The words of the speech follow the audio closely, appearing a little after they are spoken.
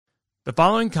The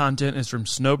following content is from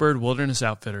Snowbird Wilderness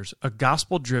Outfitters, a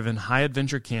gospel-driven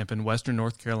high-adventure camp in western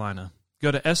North Carolina.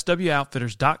 Go to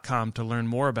swoutfitters.com to learn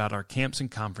more about our camps and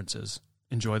conferences.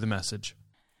 Enjoy the message.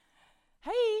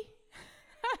 Hey!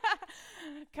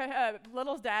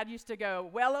 Little's dad used to go,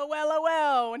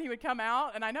 well, when he would come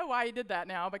out, and I know why he did that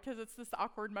now, because it's this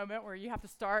awkward moment where you have to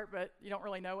start, but you don't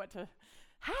really know what to,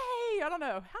 hey, I don't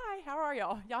know, hi, how are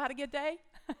y'all? Y'all had a good day?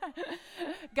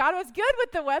 God was good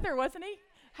with the weather, wasn't he?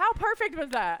 How perfect was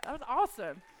that? That was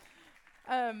awesome.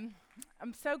 I'm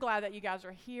so glad that you guys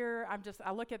are here.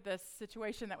 I look at this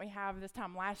situation that we have this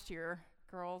time last year,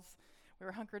 girls. We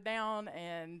were hunkered down,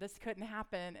 and this couldn't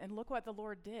happen, and look what the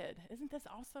Lord did. Isn't this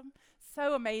awesome?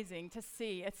 So amazing to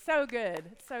see. It's so good.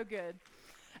 It's so good.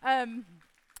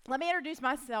 Let me introduce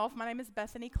myself. My name is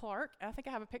Bethany Clark. I think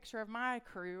I have a picture of my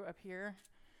crew up here.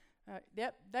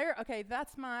 Yep, there. Okay,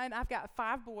 that's mine. I've got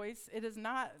 5 boys. It is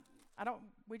not...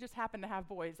 we just happen to have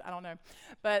boys. I don't know.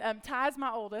 But Ty's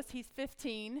my oldest. He's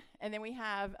 15. And then we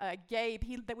have Gabe.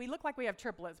 We look like we have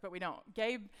triplets, but we don't.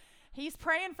 Gabe, he's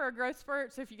praying for a growth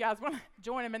spurt. So if you guys want to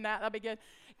join him in that, that'd be good.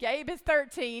 Gabe is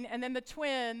 13. And then the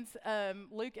twins,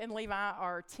 Luke and Levi,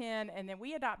 are 10. And then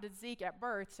we adopted Zeke at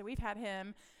birth. So we've had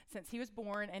him since he was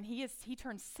born, and he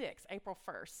turned 6 April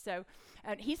 1st. So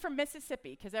he's from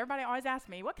Mississippi, because everybody always asks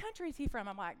me, what country is he from?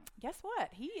 I'm like, guess what?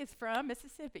 He is from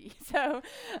Mississippi. So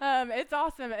it's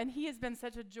awesome, and he has been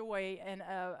such a joy and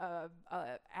a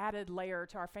added layer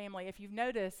to our family. If you've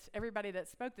noticed, everybody that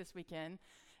spoke this weekend,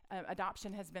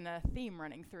 adoption has been a theme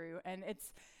running through, and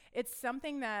it's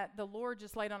something that the Lord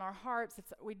just laid on our hearts.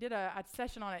 We did a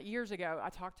session on it years ago. I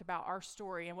talked about our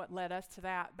story and what led us to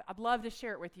that. But I'd love to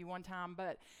share it with you one time,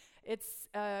 but it's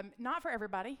not for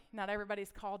everybody. Not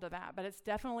everybody's called to that, but it's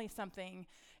definitely something,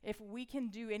 if we can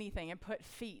do anything and put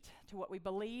feet to what we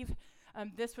believe,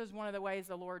 this was one of the ways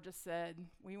the Lord just said,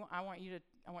 I want you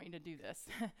to do this.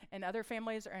 And other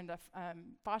families are into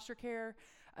foster care,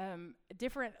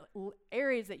 different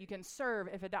areas that you can serve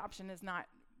if adoption is not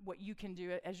what you can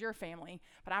do as your family.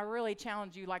 But I really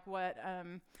challenge you, like what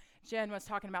Jen was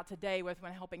talking about today when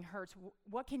helping Hurts.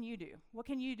 What can you do? What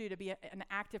can you do to be an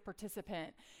active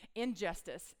participant in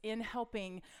justice, in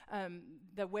helping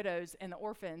the widows and the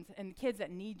orphans and the kids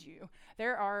that need you?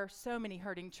 There are so many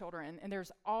hurting children, and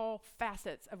there's all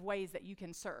facets of ways that you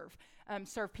can serve.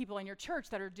 Serve people in your church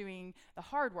that are doing the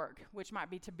hard work, which might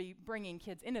be to be bringing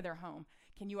kids into their home.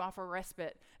 Can you offer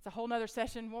respite? It's a whole nother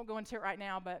session. Won't go into it right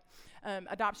now, but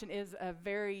adoption is a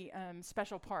very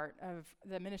special part of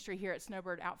the ministry here at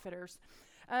Snowbird Outfitters.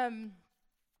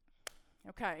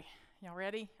 Okay, y'all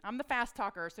ready? I'm the fast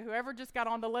talker, so whoever just got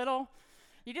on the little,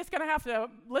 you're just going to have to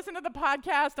listen to the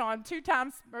podcast on 2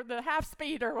 times or the half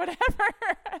speed or whatever.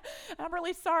 I'm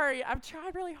really sorry. I've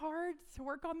tried really hard to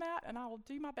work on that, and I will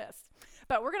do my best.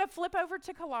 But we're going to flip over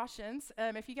to Colossians,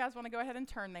 if you guys want to go ahead and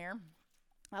turn there.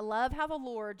 I love how the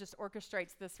Lord just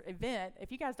orchestrates this event.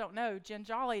 If you guys don't know, Jen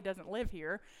Jolly doesn't live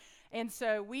here. And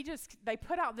so they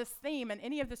put out this theme, and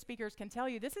any of the speakers can tell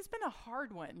you, this has been a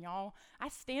hard one, y'all. I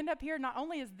stand up here, not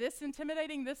only is this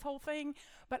intimidating, this whole thing,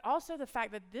 but also the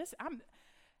fact that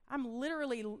I'm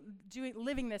literally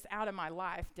living this out of my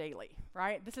life daily,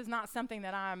 right? This is not something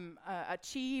that I'm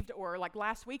achieved, or like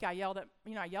last week I yelled at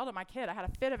my kid. I had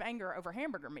a fit of anger over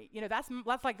hamburger meat. That's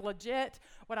like legit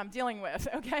what I'm dealing with,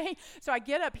 okay? So I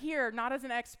get up here not as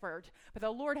an expert, but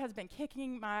the Lord has been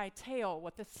kicking my tail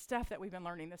with the stuff that we've been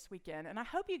learning this weekend. And I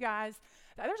hope you guys,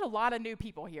 there's a lot of new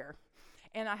people here.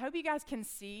 And I hope you guys can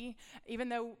see, even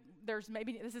though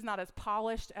this is not as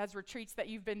polished as retreats that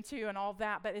you've been to and all of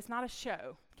that, but it's not a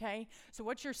show, okay? So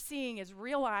what you're seeing is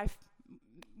real life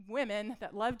women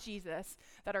that love Jesus,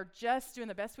 that are just doing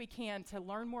the best we can to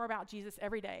learn more about Jesus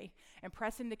every day and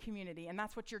press into community. And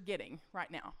that's what you're getting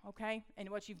right now, okay? And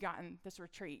what you've gotten this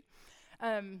retreat.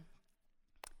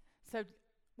 So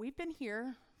we've been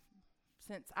here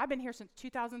I've been here since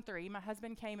 2003. My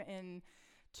husband came in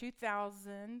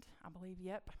 2000, I believe.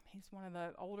 Yep, he's one of the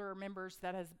older members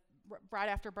that has right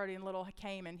after Brody and Little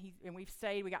came, and we've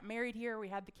stayed. We got married here. We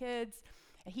had the kids.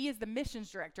 And he is the missions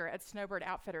director at Snowbird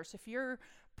Outfitters. So if your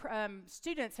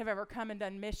students have ever come and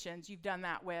done missions, you've done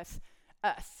that with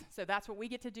us. So that's what we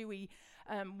get to do. We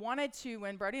wanted to,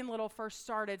 when Brody and Little first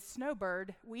started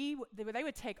Snowbird, they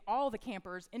would take all the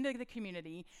campers into the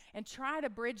community and try to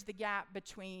bridge the gap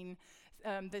between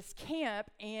this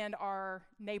camp and our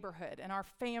neighborhood and our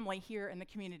family here in the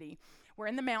community. We're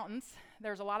in the mountains.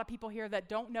 There's a lot of people here that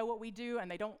don't know what we do, and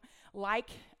they don't like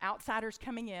outsiders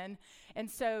coming in. And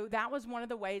so that was one of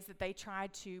the ways that they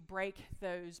tried to break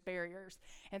those barriers.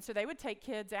 And so they would take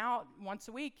kids out once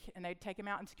a week, and they'd take them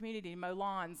out into the community, mow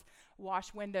lawns,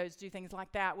 wash windows, do things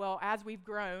like that. Well, as we've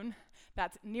grown,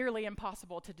 that's nearly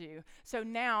impossible to do. So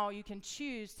now you can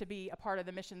choose to be a part of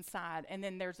the mission side. And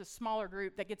then there's a smaller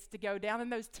group that gets to go down in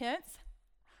those tents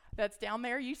that's down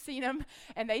there. You've seen them.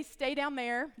 And they stay down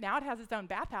there. Now it has its own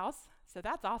bathhouse, so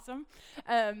that's awesome.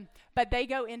 But they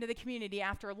go into the community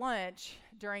after lunch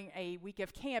during a week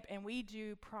of camp, and we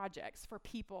do projects for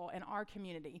people in our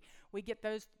community. We get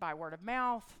those by word of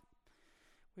mouth.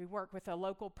 We work with a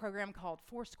local program called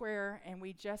Foursquare, and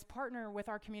we just partner with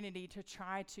our community to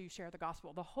try to share the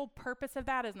gospel. The whole purpose of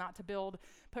that is not to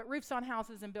put roofs on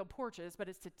houses and build porches, but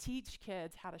it's to teach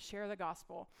kids how to share the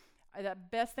gospel. The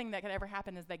best thing that could ever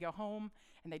happen is they go home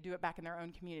and they do it back in their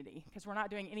own community, because we're not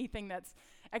doing anything that's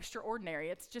extraordinary.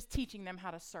 It's just teaching them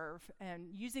how to serve and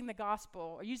using the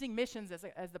gospel, or using missions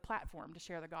as the platform to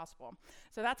share the gospel.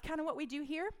 So that's kind of what we do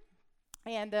here.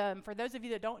 And for those of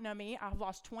you that don't know me, I've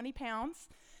lost 20 pounds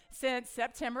since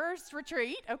September's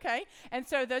retreat, okay? And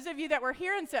so those of you that were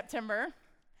here in September,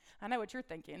 I know what you're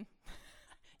thinking.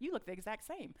 You look the exact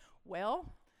same.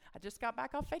 Well, I just got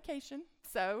back off vacation,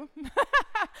 so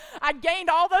I gained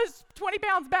all those 20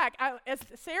 pounds back.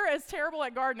 Sarah is terrible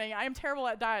at gardening. I am terrible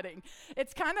at dieting.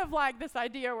 It's kind of like this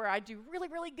idea where I do really,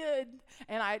 really good,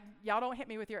 and y'all don't hit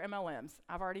me with your MLMs.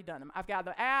 I've already done them. I've got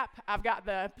the app. I've got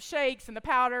the shakes and the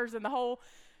powders and the whole,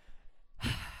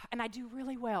 and I do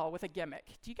really well with a gimmick.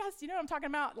 Do you know what I'm talking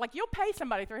about? Like, you'll pay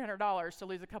somebody $300 to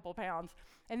lose a couple of pounds,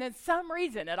 and then some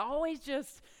reason it always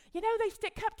just, they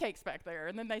stick cupcakes back there,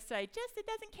 and then they say, it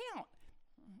doesn't count.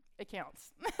 It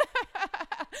counts.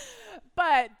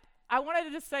 But I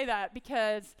wanted to say that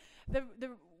because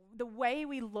the way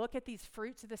we look at these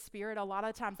fruits of the Spirit, a lot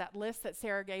of times that list that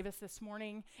Sarah gave us this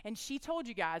morning, and she told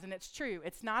you guys, and it's true,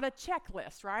 it's not a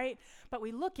checklist, right? But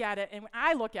we look at it, and when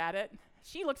I look at it,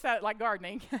 she looks at it like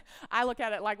gardening. I look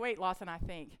at it like weight loss, and I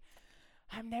think,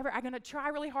 I'm going to try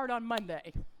really hard on Monday.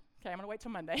 Okay, I'm going to wait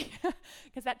till Monday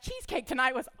because that cheesecake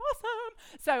tonight was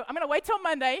awesome. So I'm going to wait till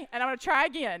Monday, and I'm going to try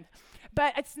again.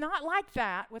 But it's not like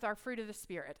that with our fruit of the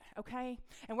Spirit, okay?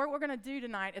 And what we're going to do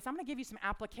tonight is I'm going to give you some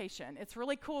application. It's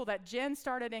really cool that Jen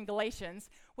started in Galatians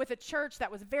with a church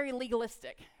that was very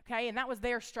legalistic, okay? And that was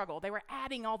their struggle. They were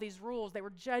adding all these rules. They were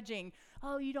judging,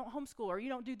 oh, you don't homeschool, or you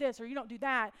don't do this, or you don't do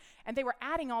that. And they were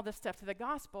adding all this stuff to the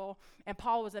gospel, and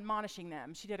Paul was admonishing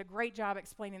them. She did a great job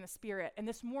explaining the Spirit. And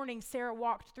this morning, Sarah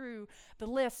walked through the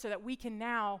list so that we can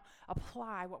now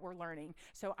apply what we're learning.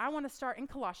 So I want to start in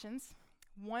Colossians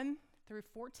 1 through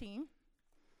 14,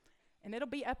 and it'll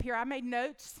be up here. I made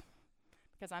notes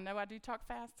because I know I do talk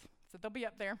fast, so they'll be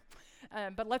up there.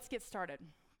 But let's get started.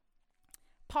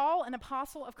 Paul, an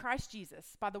apostle of Christ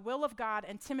Jesus, by the will of God,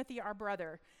 and Timothy, our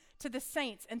brother, to the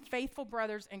saints and faithful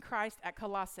brothers in Christ at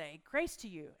Colossae, grace to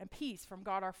you and peace from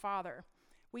God our Father.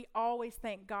 We always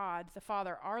thank God, the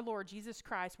Father, our Lord Jesus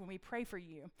Christ, when we pray for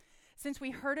you, since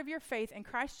we heard of your faith in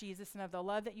Christ Jesus and of the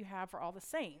love that you have for all the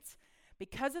saints.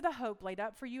 Because of the hope laid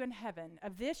up for you in heaven,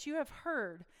 of this you have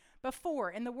heard before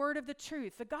in the word of the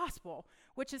truth, the gospel,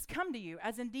 which has come to you,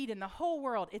 as indeed in the whole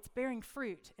world it's bearing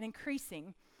fruit and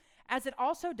increasing, as it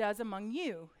also does among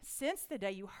you, since the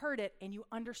day you heard it and you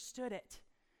understood it.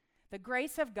 The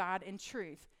grace of God in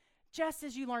truth, just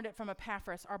as you learned it from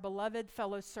Epaphras, our beloved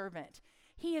fellow servant.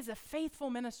 He is a faithful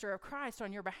minister of Christ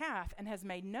on your behalf and has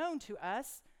made known to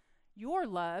us your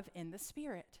love in the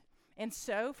Spirit. And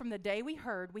so, from the day we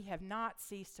heard, we have not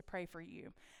ceased to pray for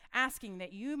you, asking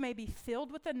that you may be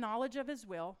filled with the knowledge of his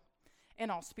will and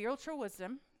all spiritual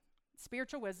wisdom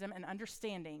and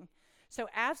understanding, so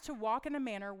as to walk in a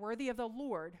manner worthy of the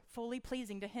Lord, fully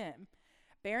pleasing to him,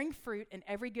 bearing fruit in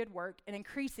every good work and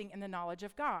increasing in the knowledge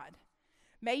of God.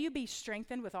 May you be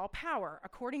strengthened with all power,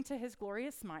 according to his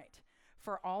glorious might,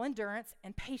 for all endurance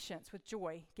and patience with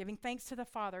joy, giving thanks to the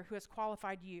Father who has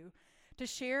qualified you to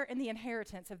share in the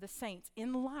inheritance of the saints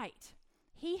in light.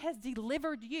 He has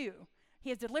delivered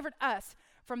us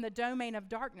from the domain of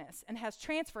darkness and has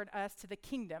transferred us to the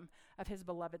kingdom of his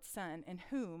beloved Son, in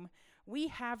whom we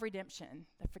have redemption,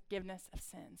 the forgiveness of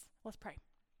sins. Let's pray.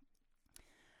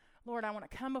 Lord, I want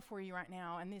to come before you right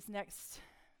now in these next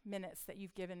minutes that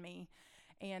you've given me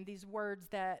and these words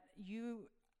that you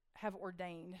have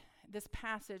ordained, this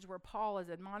passage where Paul is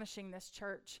admonishing this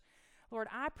church. Lord,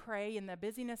 I pray in the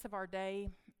busyness of our day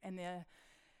and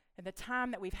the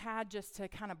time that we've had just to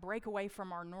kind of break away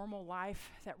from our normal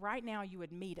life, that right now you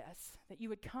would meet us, that you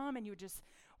would come and you would just,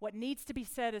 what needs to be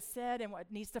said is said, and what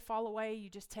needs to fall away, you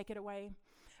just take it away.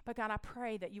 But God, I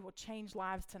pray that you will change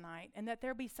lives tonight, and that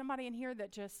there'll be somebody in here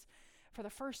that just, for the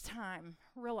first time,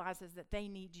 realizes that they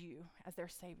need you as their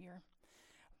Savior.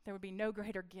 There would be no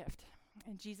greater gift.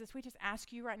 And Jesus, we just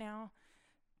ask you right now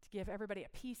to give everybody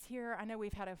a peace here. I know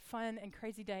we've had a fun and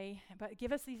crazy day, but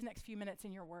give us these next few minutes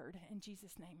in your word. In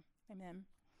Jesus' name, amen.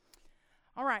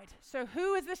 All right, so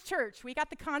who is this church? We got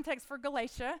the context for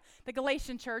Galatia, the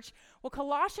Galatian church. Well,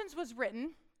 Colossians was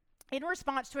written in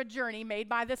response to a journey made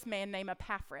by this man named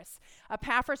Epaphras.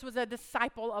 Epaphras was a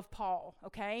disciple of Paul,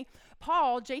 okay?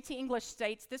 Paul, J.T. English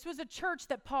states, this was a church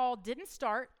that Paul didn't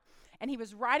start, and he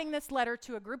was writing this letter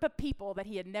to a group of people that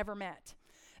he had never met.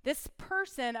 This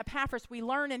person, Epaphras, we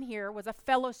learn in here, was a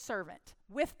fellow servant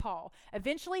with Paul.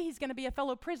 Eventually, he's going to be a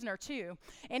fellow prisoner too,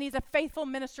 and he's a faithful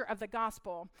minister of the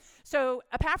gospel. So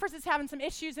Epaphras is having some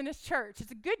issues in his church. It's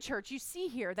a good church. You see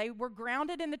here, they were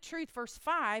grounded in the truth. Verse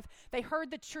 5, they heard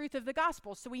the truth of the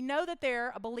gospel. So we know that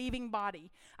they're a believing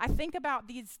body. I think about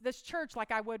this church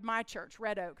like I would my church,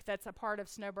 Red Oak, that's a part of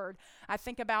Snowbird. I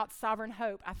think about Sovereign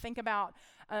Hope. I think about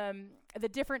the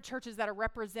different churches that are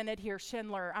represented here,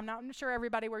 Schindler. I'm not sure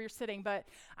everybody where you're sitting, but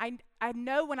I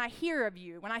know when I hear of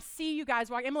you, when I see you guys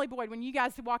walk, Emily Boyd, when you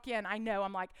guys walk in, I know,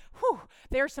 I'm like, whew,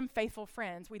 there's some faithful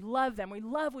friends. We love them. We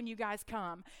love when you guys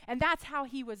come. And that's how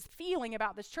he was feeling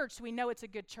about this church, so we know it's a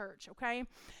good church, okay?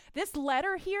 This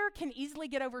letter here can easily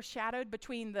get overshadowed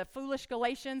between the foolish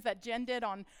Galatians that Jen did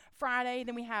on Friday.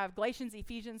 Then we have Galatians,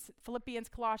 Ephesians, Philippians,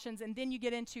 Colossians, and then you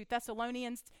get into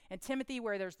Thessalonians and Timothy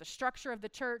where there's the structure of the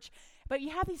church. But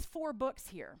you have these 4 books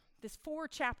here, this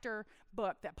 4-chapter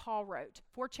book that Paul wrote,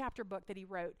 4-chapter book that he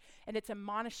wrote, and it's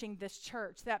admonishing this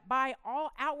church that by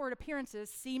all outward appearances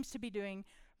seems to be doing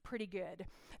pretty good.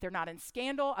 They're not in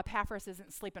scandal. Epaphras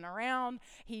isn't sleeping around.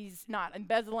 He's not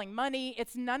embezzling money.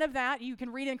 It's none of that. You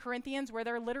can read in Corinthians where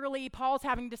they're literally, Paul's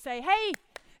having to say, hey,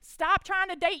 stop trying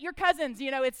to date your cousins. You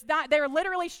know, it's not, they're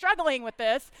literally struggling with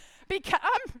this because,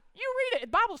 you read it, the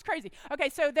Bible's crazy. Okay,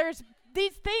 so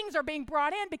these things are being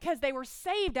brought in because they were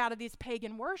saved out of these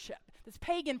pagan worship, these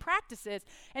pagan practices,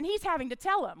 and he's having to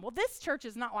tell them, well, this church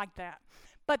is not like that.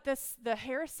 But the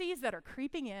heresies that are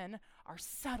creeping in are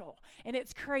subtle. And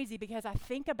it's crazy because I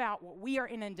think about what we are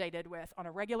inundated with on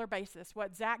a regular basis,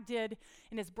 what Zach did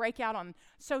in his breakout on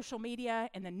social media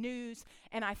and the news,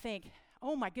 and I think,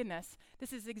 oh my goodness,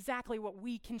 this is exactly what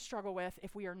we can struggle with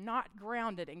if we are not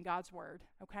grounded in God's word,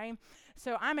 okay?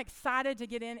 So I'm excited to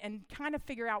get in and kind of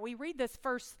figure out, we read this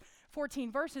first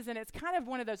 14 verses, and it's kind of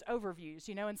one of those overviews,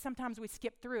 you know, and sometimes we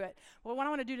skip through it. Well, what I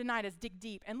want to do tonight is dig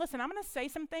deep. And listen, I'm going to say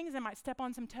some things that might step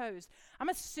on some toes. I'm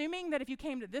assuming that if you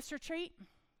came to this retreat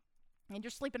and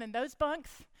you're sleeping in those bunks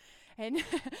and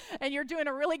and you're doing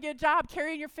a really good job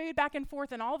carrying your food back and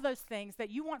forth and all of those things, that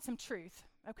you want some truth,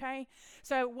 okay?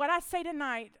 So what I say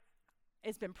tonight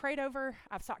has been prayed over.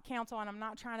 I've sought counsel, and I'm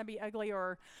not trying to be ugly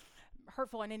or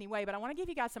hurtful in any way, but I want to give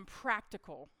you guys some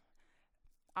practical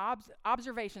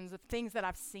observations of things that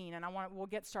I've seen, and we'll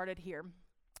get started here.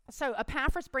 So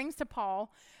Epaphras brings to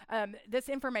Paul this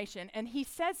information, and he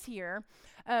says here,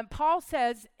 Paul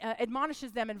says,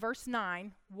 admonishes them in verse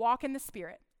 9, walk in the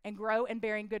Spirit and grow in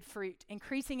bearing good fruit,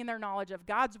 increasing in their knowledge of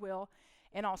God's will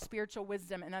and all spiritual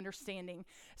wisdom and understanding.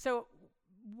 So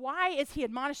why is he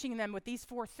admonishing them with these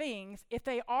 4 things if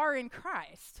they are in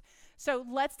Christ? So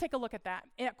let's take a look at that.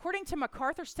 According to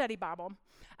MacArthur Study Bible,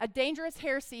 a dangerous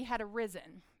heresy had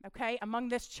arisen, okay, among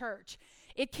this church.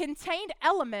 It contained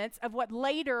elements of what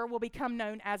later will become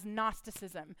known as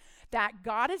Gnosticism, that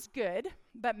God is good,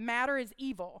 but matter is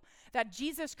evil, that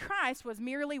Jesus Christ was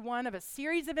merely one of a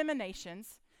series of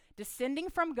emanations descending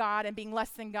from God and being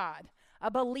less than God, a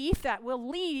belief that will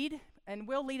lead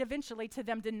eventually to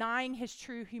them denying his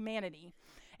true humanity,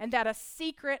 and that a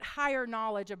secret higher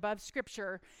knowledge above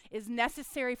Scripture is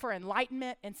necessary for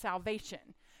enlightenment and salvation.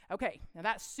 Okay, now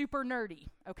that's super nerdy,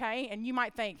 okay? And you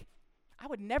might think, I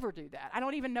would never do that. I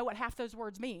don't even know what half those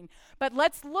words mean. But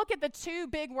let's look at the 2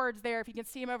 big words there, if you can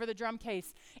see them over the drum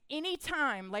case.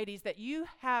 Anytime, ladies, that you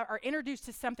are introduced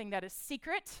to something that is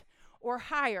secret or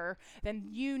higher, then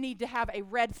you need to have a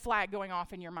red flag going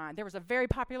off in your mind. There was a very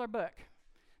popular book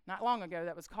not long ago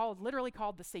that was literally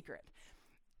called The Secret.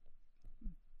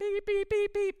 Beep, beep,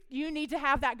 beep, beep. You need to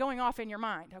have that going off in your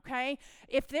mind, okay?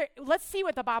 Let's see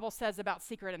what the Bible says about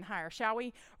secret and higher, shall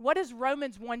we? What does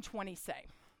Romans 1:20 say?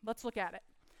 Let's look at it.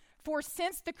 For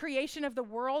since the creation of the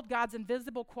world, God's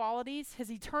invisible qualities,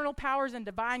 his eternal powers and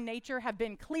divine nature have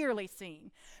been clearly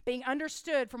seen, being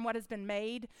understood from what has been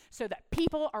made, so that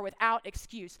people are without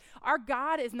excuse. Our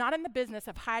God is not in the business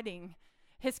of hiding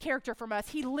his character from us.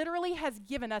 He literally has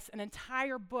given us an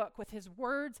entire book with his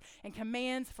words and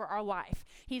commands for our life.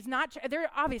 He's not, there.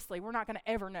 Obviously, we're not going to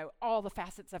ever know all the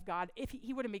facets of God. If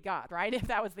he wouldn't be God, right? If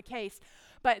that was the case.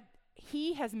 But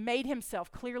he has made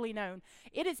himself clearly known.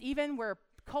 It is even where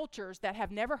cultures that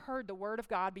have never heard the word of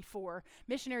God before,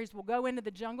 missionaries will go into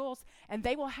the jungles and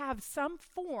they will have some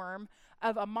form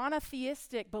of a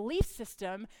monotheistic belief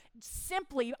system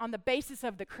simply on the basis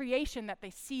of the creation that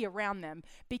they see around them,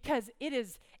 because it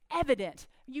is evident.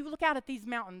 You look out at these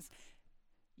mountains,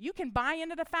 you can buy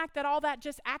into the fact that all that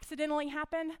just accidentally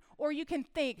happened, or you can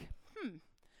think,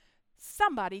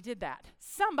 somebody did that.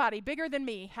 Somebody bigger than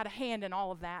me had a hand in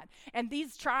all of that. And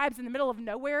these tribes in the middle of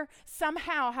nowhere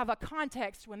somehow have a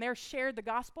context. When they're shared the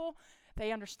gospel,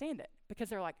 they understand it because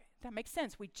they're like, that makes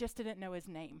sense. We just didn't know his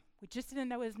name. We just didn't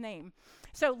know his name.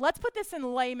 So let's put this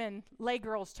in lay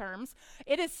girls' terms.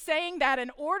 It is saying that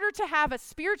in order to have a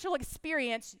spiritual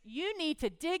experience, you need to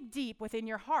dig deep within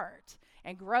your heart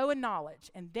and grow in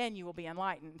knowledge, and then you will be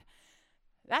enlightened.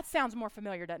 That sounds more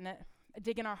familiar, doesn't it?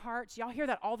 Dig in our hearts. Y'all hear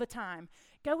that all the time.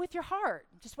 Go with your heart.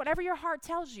 Just whatever your heart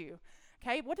tells you.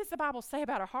 Okay, what does the Bible say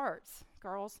about our hearts,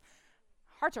 girls?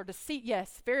 Hearts are deceit.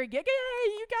 Yes, very good.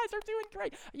 Yay, you guys are doing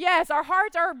great. Yes, our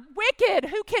hearts are wicked.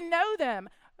 Who can know them?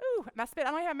 Ooh, I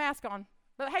don't have a mask on.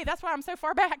 But hey, that's why I'm so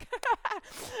far back.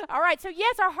 All right, so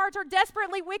yes, our hearts are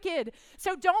desperately wicked.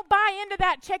 So don't buy into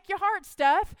that check your heart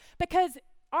stuff, because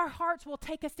our hearts will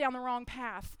take us down the wrong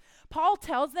path. Paul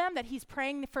tells them that he's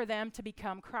praying for them to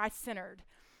become Christ-centered.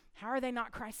 How are they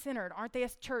not Christ-centered? Aren't they a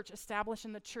church established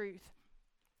in the truth?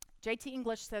 J.T.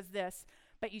 English says this,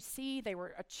 but you see, they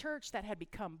were a church that had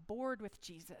become bored with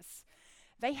Jesus.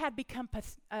 They had become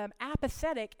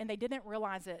apathetic, and they didn't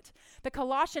realize it. The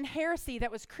Colossian heresy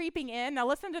that was creeping in, now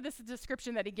listen to this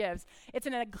description that he gives. It's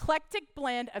an eclectic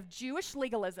blend of Jewish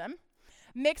legalism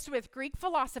mixed with Greek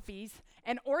philosophies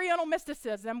and Oriental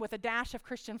mysticism with a dash of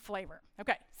Christian flavor.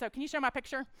 Okay, so can you show my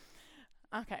picture?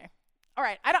 Okay. All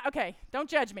right, don't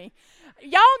judge me.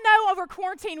 Y'all know over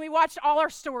quarantine we watched all our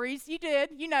stories. You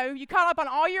did, you caught up on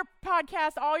all your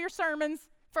podcasts, all your sermons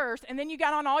first, and then you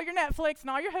got on all your Netflix and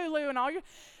all your Hulu and all your,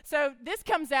 so this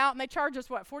comes out and they charge us,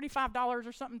 $45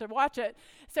 or something to watch it.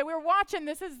 So we're watching,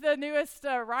 this is the newest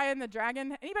Raya and the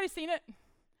Dragon. Anybody seen it?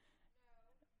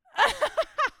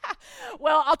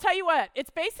 Well, I'll tell you what, it's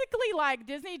basically like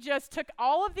Disney just took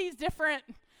all of these different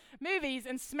movies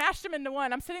and smashed them into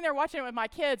one. I'm sitting there watching it with my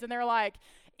kids, and they're like,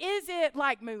 is it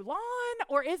like Mulan,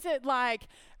 or is it like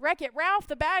Wreck-It Ralph?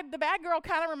 The bad girl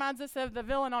kind of reminds us of the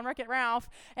villain on Wreck-It Ralph.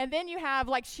 And then you have,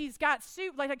 like, she's got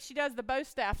soup, like she does the bow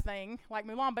staff thing, like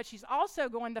Mulan, but she's also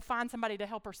going to find somebody to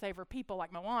help her save her people,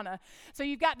 like Moana. So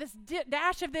you've got this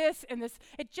dash of this and this.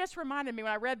 It just reminded me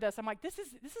when I read this, I'm like, this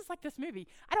is like this movie.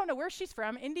 I don't know where she's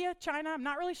from, India, China, I'm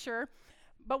not really sure.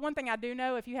 But one thing I do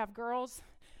know, if you have girls,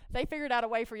 they figured out a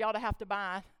way for y'all to have to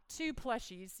buy 2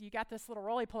 plushies. You got this little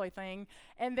roly-poly thing,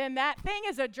 and then that thing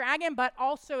is a dragon, but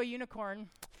also a unicorn,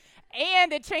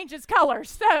 and it changes colors.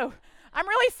 So I'm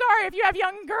really sorry if you have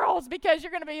young girls, because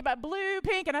you're going to be about blue,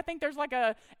 pink, and I think there's like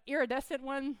a iridescent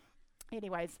one.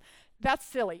 Anyways, that's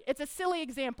silly. It's a silly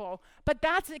example, but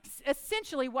that's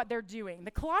essentially what they're doing.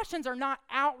 The Colossians are not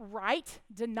outright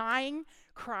denying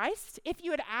Christ. If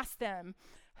you had asked them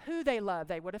who they love,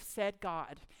 they would have said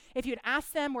God. If you'd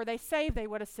asked them were they saved, they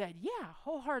would have said, yeah,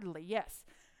 wholeheartedly, yes.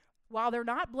 While they're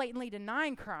not blatantly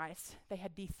denying Christ, they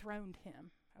had dethroned him,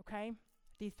 okay?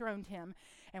 Dethroned him.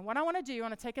 And what I want to do, I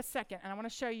want to take a second, and I want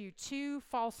to show you 2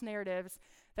 false narratives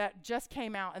that just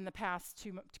came out in the past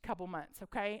couple months,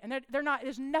 okay? And they're not,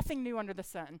 there's nothing new under the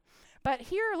sun. But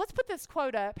here, let's put this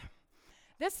quote up.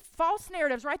 This false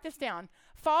narratives, write this down.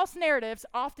 False narratives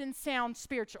often sound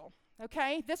spiritual.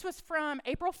 Okay, this was from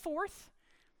April 4th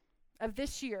of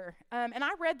this year. And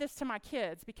I read this to my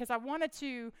kids because I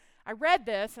read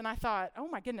this and I thought, oh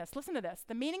my goodness, listen to this.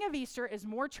 The meaning of Easter is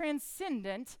more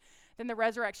transcendent than the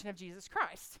resurrection of Jesus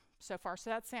Christ. So far,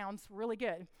 so that sounds really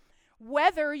good.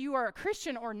 Whether you are a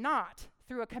Christian or not,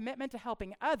 through a commitment to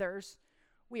helping others,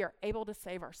 we are able to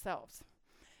save ourselves.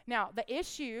 Now, the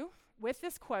issue with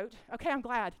this quote, okay, I'm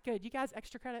glad. Good. You guys,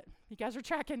 extra credit. You guys are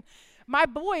tracking. My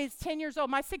boy's 10 years old.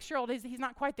 My 6-year-old, he's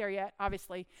not quite there yet,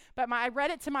 obviously. But I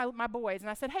read it to my boys, and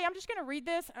I said, hey, I'm just going to read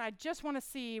this, and I just want to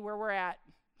see where we're at,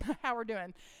 how we're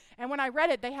doing. And when I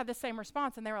read it, they had the same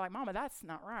response, and they were like, Mama, that's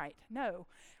not right. No,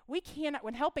 we cannot.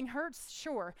 When helping hurts,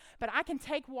 sure, but I can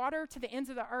take water to the ends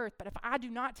of the earth, but if I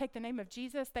do not take the name of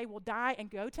Jesus, they will die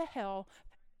and go to hell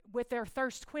with their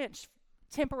thirst quenched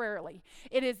temporarily.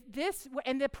 It is this,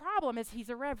 and the problem is he's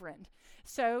a reverend.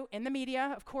 So in the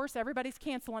media, of course, everybody's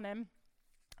canceling him,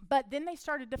 but then they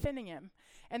started defending him.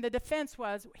 And the defense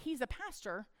was, he's a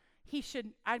pastor.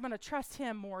 I'm going to trust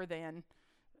him more than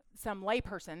some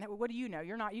layperson. What do you know?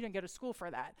 You didn't go to school for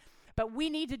that. But we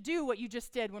need to do what you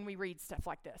just did when we read stuff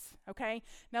like this, okay?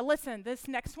 Now listen, this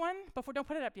next one, don't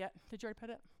put it up yet. Did you already put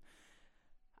it up?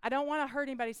 I don't want to hurt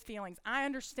anybody's feelings. I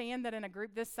understand that in a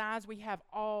group this size, we have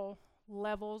all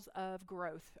levels of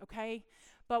growth, okay?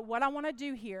 But what I want to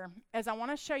do here is I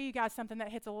want to show you guys something that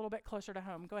hits a little bit closer to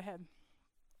home. Go ahead.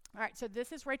 All right, so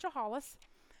this is Rachel Hollis.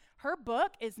 Her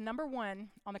book is #1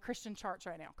 on the Christian charts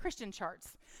right now. Christian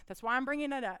charts. That's why I'm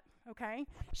bringing it up, okay?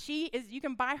 You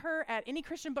can buy her at any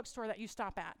Christian bookstore that you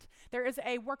stop at. There is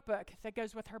a workbook that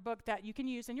goes with her book that you can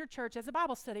use in your church as a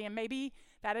Bible study, and maybe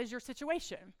that is your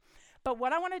situation. But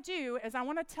what I want to do is I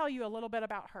want to tell you a little bit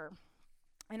about her.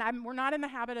 And we're not in the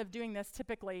habit of doing this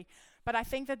typically, but I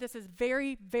think that this is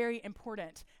very, very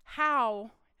important. How,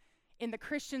 in the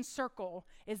Christian circle,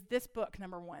 is this book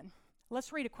 #1?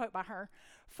 Let's read a quote by her.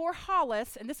 For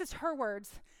Hollis, and this is her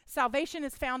words, salvation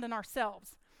is found in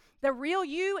ourselves. The real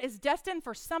you is destined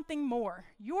for something more,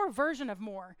 your version of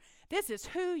more. This is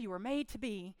who you were made to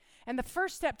be. And the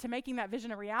first step to making that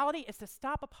vision a reality is to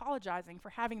stop apologizing for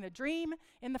having the dream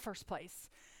in the first place.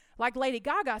 Like Lady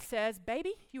Gaga says,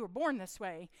 baby, you were born this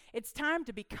way. It's time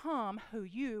to become who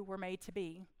you were made to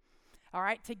be. All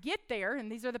right, to get there,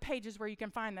 and these are the pages where you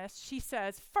can find this, she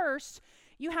says, first,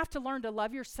 you have to learn to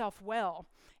love yourself well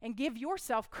and give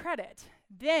yourself credit.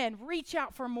 Then reach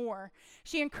out for more.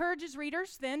 She encourages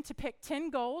readers then to pick 10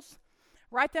 goals,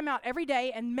 write them out every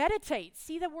day, and meditate.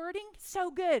 See the wording? So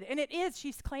good. And it is.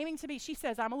 She's claiming to be. She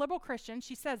says, I'm a liberal Christian.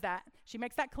 She says that. She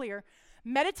makes that clear.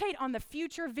 Meditate on the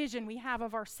future vision we have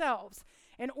of ourselves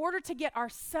in order to get our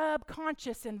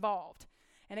subconscious involved.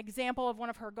 An example of one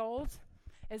of her goals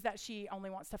is that she only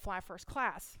wants to fly first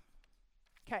class.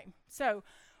 Okay, so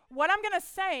what I'm going to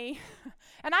say,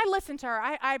 and I listened to her.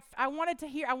 I wanted to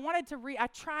hear, I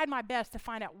tried my best to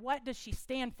find out what does she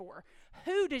stand for?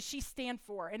 Who does she stand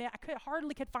for? And I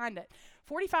hardly could find it.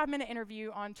 45-minute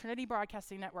interview on Trinity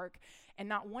Broadcasting Network, and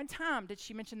not one time did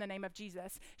she mention the name of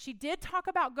Jesus. She did talk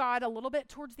about God a little bit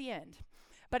towards the end,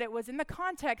 but it was in the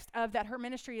context of that her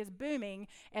ministry is booming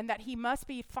and that he must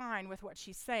be fine with what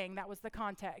she's saying. That was the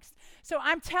context. So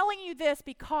I'm telling you this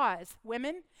because,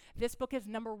 women, this book is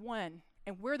 #1.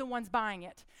 And we're the ones buying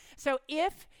it. So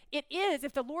if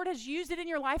the Lord has used it in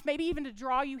your life, maybe even to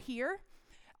draw you here,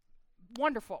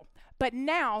 wonderful. But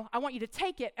now I want you to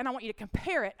take it and I want you to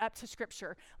compare it up to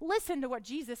Scripture. Listen to what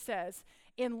Jesus says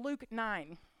in Luke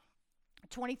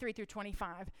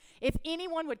 9:23-25. If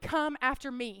anyone would come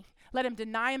after me, let him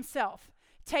deny himself,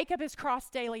 take up his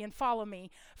cross daily and follow me.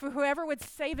 For whoever would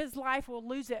save his life will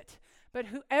lose it. But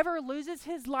whoever loses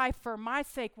his life for my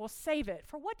sake will save it.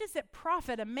 For what does it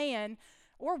profit a man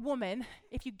or woman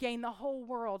if you gain the whole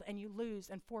world and you lose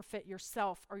and forfeit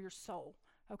yourself or your soul?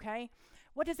 Okay?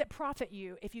 What does it profit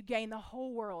you if you gain the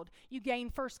whole world? You gain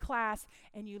first class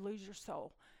and you lose your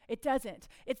soul. It doesn't.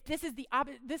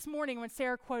 This morning when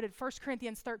Sarah quoted 1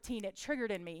 Corinthians 13, it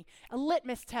triggered in me a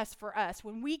litmus test for us.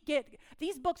 When we get,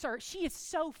 these books she is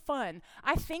so fun.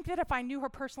 I think that if I knew her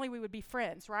personally, we would be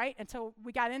friends, right? Until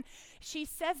we got in. She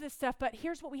says this stuff, but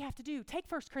here's what we have to do.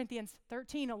 Take 1 Corinthians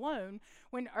 13 alone,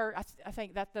 I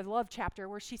think that's the love chapter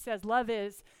where she says love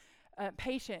is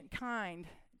patient, kind,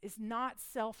 is not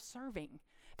self-serving.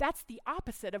 That's the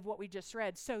opposite of what we just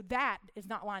read. So that is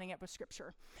not lining up with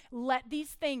Scripture. Let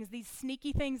these things, these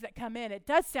sneaky things that come in, it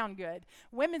does sound good.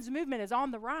 Women's movement is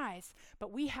on the rise,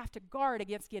 but we have to guard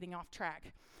against getting off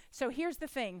track. So here's the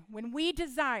thing. When we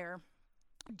desire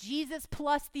Jesus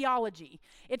plus theology,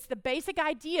 it's the basic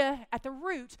idea at the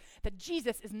root that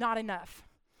Jesus is not enough.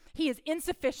 He is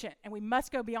insufficient, and we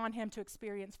must go beyond him to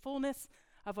experience fullness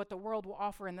of what the world will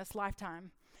offer in this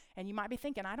lifetime. And you might be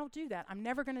thinking, I don't do that. I'm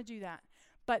never going to do that.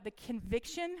 But the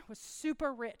conviction was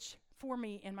super rich for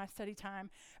me in my study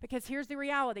time, because here's the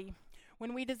reality.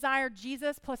 When we desire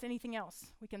Jesus plus anything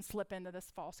else, we can slip into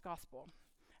this false gospel,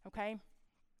 okay?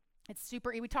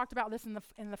 We talked about this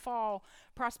in the fall.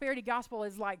 Prosperity gospel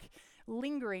is like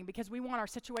lingering because we want our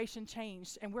situation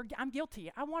changed, and I'm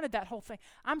guilty. I wanted that whole thing.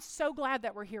 I'm so glad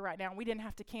that we're here right now and we didn't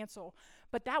have to cancel,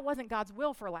 but that wasn't God's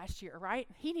will for last year, right?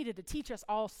 He needed to teach us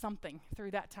all something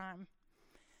through that time.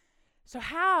 So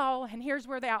how, and here's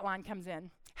where the outline comes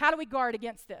in. How do we guard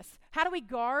against this? How do we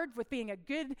guard with being a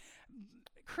good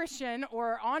Christian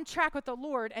or on track with the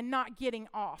Lord and not getting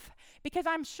off? Because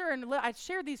I'm sure, and I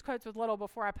shared these quotes with Little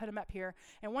before I put them up here,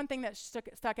 and one thing that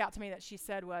stuck out to me that she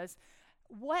said was,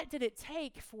 what did it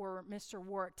take for Mr.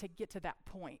 Warwick to get to that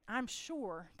point? I'm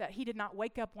sure that he did not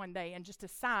wake up one day and just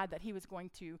decide that he was going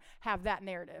to have that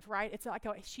narrative, right? It's like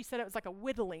she said it was like a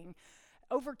whittling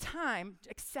over time,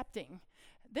 accepting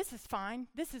this is fine.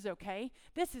 This is okay.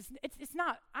 It's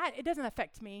not, it doesn't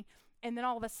affect me. And then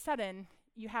all of a sudden,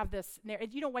 you have this,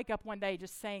 you don't wake up one day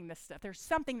just saying this stuff. There's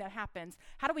something that happens.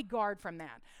 How do we guard from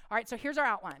that? All right, so here's our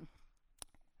outline.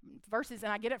 Verses,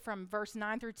 and I get it from verse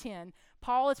 9 through 10.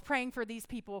 Paul is praying for these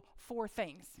people 4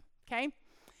 things, okay?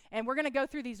 And we're going to go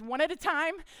through these one at a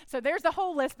time. So there's the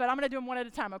whole list, but I'm going to do them one at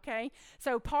a time, okay?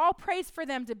 So Paul prays for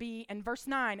them to be, in verse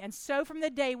 9, and so from the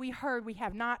day we heard, we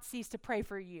have not ceased to pray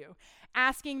for you,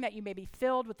 asking that you may be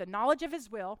filled with the knowledge of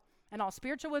his will and all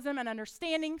spiritual wisdom and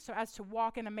understanding, so as to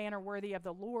walk in a manner worthy of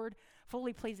the Lord,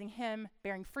 fully pleasing him,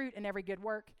 bearing fruit in every good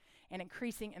work, and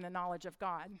increasing in the knowledge of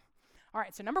God. All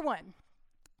right, so number 1,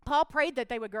 Paul prayed that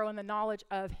they would grow in the knowledge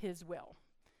of his will,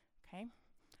 okay?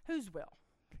 Whose will?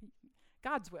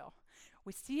 God's will.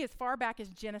 We see as far back as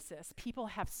Genesis, people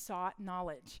have sought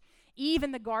knowledge. Eve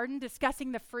in the garden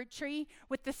discussing the fruit tree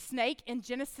with the snake in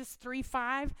Genesis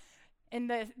 3:5. And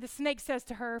the snake says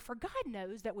to her, for God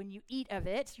knows that when you eat of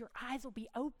it, your eyes will be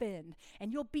opened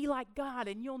and you'll be like God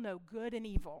and you'll know good and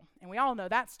evil. And we all know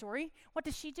that story. What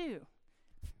does she do?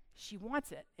 She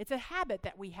wants it. It's a habit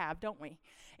that we have, don't we?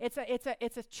 It's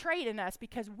a trait in us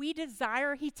because we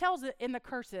desire, he tells it in the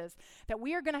curses, that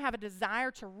we are going to have a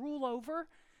desire to rule over,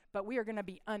 but we are going to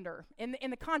be under.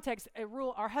 In the context,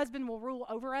 our husband will rule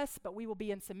over us, but we will be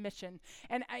in submission.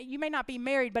 And you may not be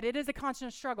married, but it is a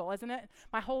constant struggle, isn't it?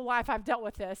 My whole life I've dealt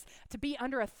with this, to be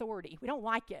under authority. We don't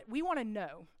like it. We want to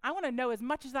know. I want to know as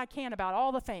much as I can about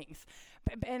all the things,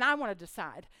 and I want to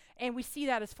decide. And we see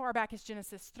that as far back as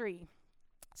Genesis 3.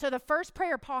 So the first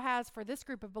prayer Paul has for this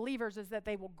group of believers is that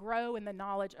they will grow in the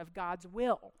knowledge of God's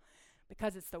will,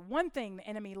 because it's the one thing the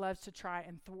enemy loves to try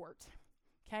and thwart,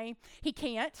 okay? He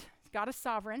can't. God is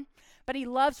sovereign, but he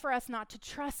loves for us not to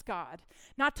trust God,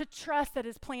 not to trust that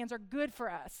his plans are good for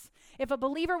us. If a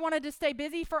believer wanted to stay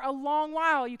busy for a long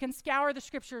while, you can scour the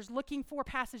scriptures looking for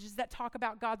passages that talk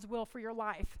about God's will for your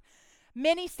life.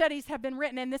 Many studies have been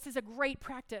written, and this is a great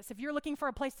practice. If you're looking for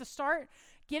a place to start,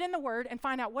 get in the Word and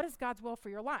find out what is God's will for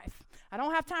your life. I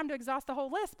don't have time to exhaust the whole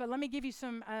list, but let me give you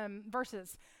some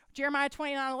verses. Jeremiah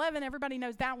 29:11, everybody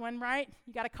knows that one, right?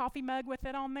 You got a coffee mug with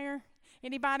it on there?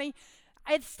 Anybody?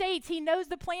 It states he knows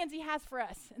the plans he has for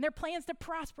us, and they're plans to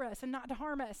prosper us and not to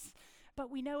harm us.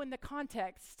 But we know in the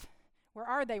context, where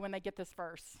are they when they get this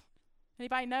verse?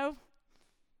 Anybody know?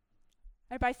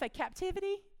 Everybody say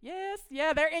captivity? Yes.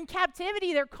 Yeah, they're in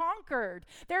captivity. They're conquered.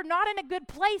 They're not in a good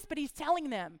place, but he's telling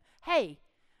them, hey,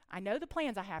 I know the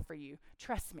plans I have for you.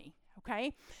 Trust me,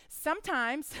 okay?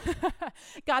 Sometimes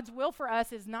God's will for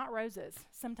us is not roses.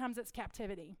 Sometimes it's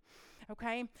captivity,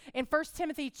 okay? In 1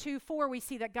 Timothy 2:4, we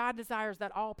see that God desires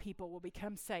that all people will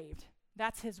become saved.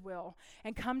 That's his will,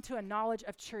 and come to a knowledge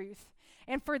of truth.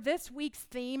 And for this week's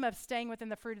theme of staying within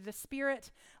the fruit of the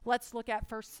Spirit, let's look at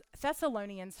 1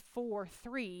 Thessalonians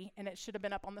 4:3, and it should have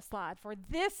been up on the slide. For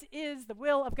this is the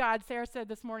will of God, Sarah said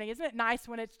this morning. Isn't it nice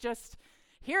when it's just,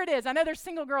 here it is. I know there's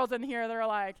single girls in here that are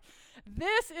like,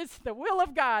 this is the will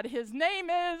of God. His name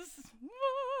is,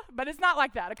 but it's not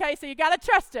like that, okay? So you got to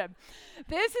trust him.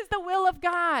 This is the will of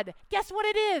God. Guess what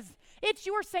it is? It's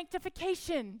your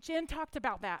sanctification. Jen talked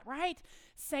about that, right?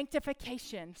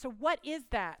 Sanctification. So what is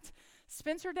that?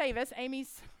 Spencer Davis,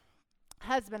 Amy's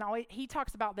husband, he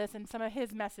talks about this in some of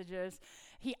his messages.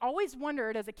 He always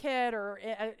wondered as a kid or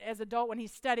as an adult when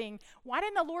he's studying, why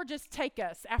didn't the Lord just take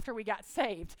us after we got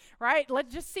saved, right? It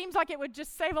just seems like it would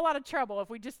just save a lot of trouble if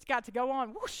we just got to go on,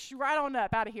 whoosh, right on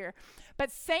up out of here.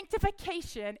 But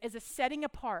sanctification is a setting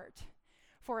apart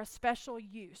for a special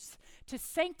use. To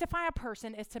sanctify a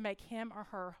person is to make him or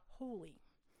her holy,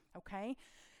 okay?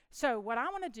 So what I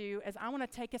want to do is I want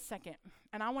to take a second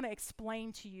and I want to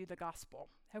explain to you the gospel,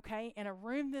 okay? In a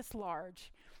room this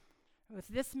large, with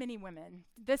this many women,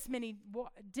 this many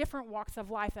different walks of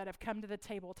life that have come to the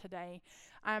table today,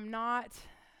 I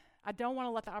don't want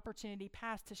to let the opportunity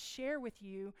pass to share with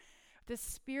you this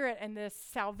spirit and this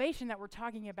salvation that we're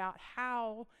talking about.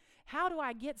 How do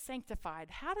I get sanctified?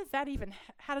 How does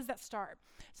that start?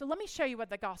 So let me show you what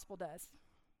the gospel does.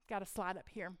 Got a slide up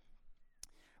here.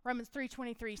 Romans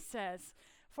 3:23 says,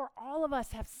 for all of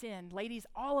us have sinned. Ladies,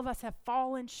 all of us have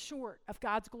fallen short of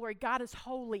God's glory. God is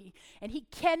holy, and he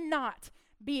cannot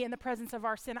be in the presence of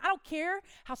our sin. I don't care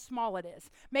how small it is.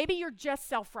 Maybe you're just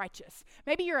self-righteous.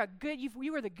 Maybe you're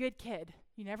you were the good kid.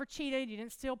 You never cheated. You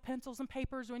didn't steal pencils and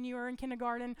papers when you were in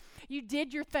kindergarten. You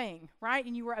did your thing, right?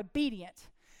 And you were obedient.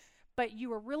 But you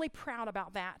were really proud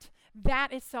about that.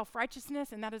 That is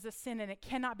self-righteousness, and that is a sin, and it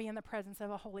cannot be in the presence of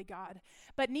a holy God.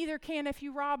 But neither can if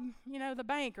you rob, the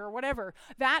bank or whatever.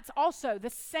 That's also the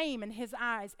same in his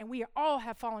eyes, and we all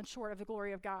have fallen short of the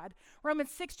glory of God.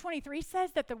 Romans 6:23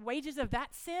 says that the wages of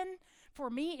that sin for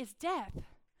me is death.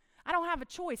 I don't have a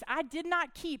choice. I did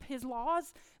not keep his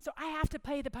laws, so I have to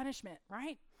pay the punishment,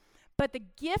 right? But the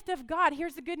gift of God,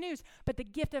 here's the good news, but the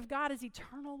gift of God is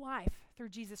eternal life through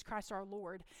Jesus Christ our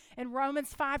Lord. And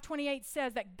Romans 5:28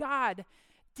 says that God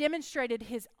demonstrated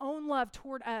his own love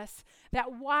toward us,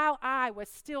 that while I was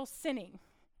still sinning,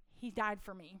 he died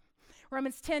for me.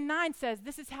 Romans 10:9 says,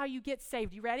 this is how you get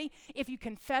saved. You ready? If you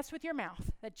confess with your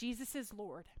mouth that Jesus is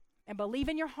Lord and believe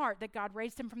in your heart that God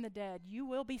raised him from the dead, you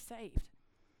will be saved.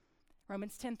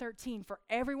 Romans 10:13, for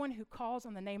everyone who calls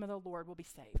on the name of the Lord will be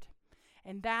saved.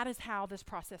 And that is how this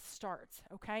process starts,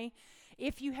 okay?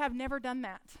 If you have never done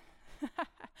that,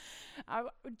 I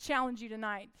would challenge you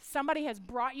tonight. Somebody has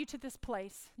brought you to this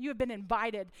place. You have been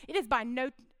invited. It is by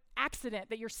no accident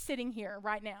that you're sitting here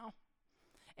right now.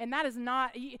 And that is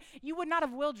not, you would not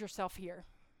have willed yourself here,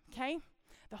 okay?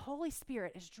 The Holy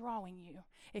Spirit is drawing you.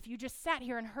 If you just sat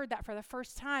here and heard that for the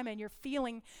first time and you're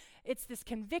feeling it's this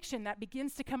conviction that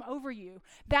begins to come over you,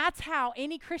 that's how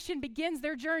any Christian begins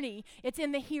their journey. It's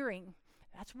in the hearing.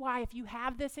 That's why if you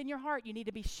have this in your heart, you need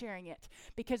to be sharing it.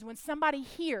 Because when somebody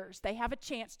hears, they have a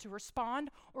chance to respond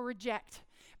or reject.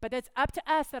 But it's up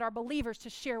to us that are believers to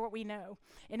share what we know.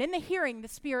 And in the hearing, the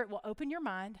Spirit will open your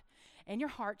mind and your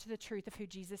heart to the truth of who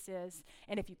Jesus is.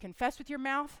 And if you confess with your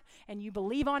mouth and you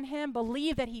believe on him,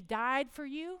 believe that he died for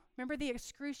you. Remember the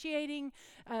excruciating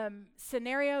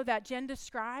scenario that Jen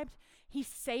described? He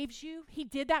saves you. He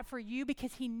did that for you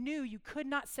because he knew you could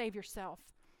not save yourself.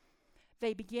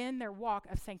 They begin their walk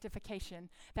of sanctification.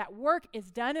 That work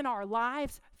is done in our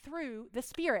lives through the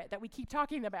Spirit that we keep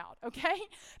talking about, okay?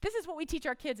 This is what we teach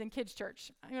our kids in kids'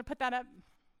 church. I'm going to put that up.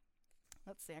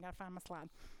 Let's see, I got to find my slide.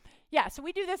 Yeah, so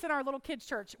we do this in our little kids'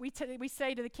 church. We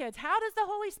say to the kids, how does the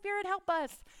Holy Spirit help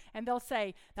us? And they'll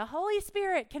say, the Holy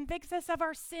Spirit convicts us of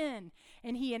our sin,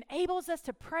 and he enables us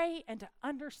to pray and to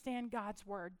understand God's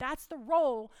word. That's the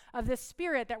role of the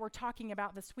Spirit that we're talking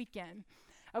about this weekend.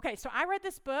 Okay, so I read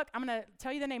this book. I'm going to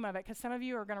tell you the name of it because some of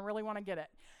you are going to really want to get it.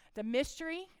 The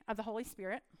Mystery of the Holy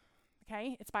Spirit.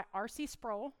 Okay, it's by R.C.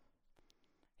 Sproul.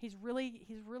 He's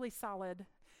really solid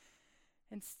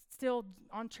and still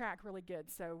on track really good,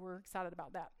 so we're excited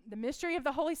about that. The Mystery of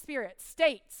the Holy Spirit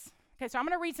states, okay, so I'm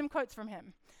going to read some quotes from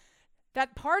him,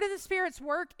 that part of the Spirit's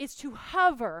work is to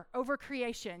hover over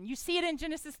creation. You see it in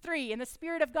Genesis 3, and the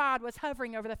Spirit of God was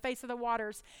hovering over the face of the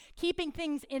waters, keeping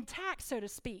things intact, so to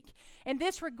speak. In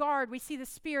this regard, we see the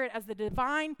Spirit as the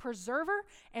divine preserver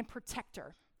and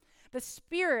protector. The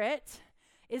Spirit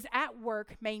is at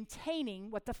work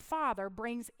maintaining what the Father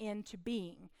brings into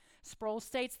being. Sproul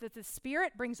states that the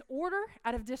Spirit brings order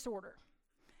out of disorder,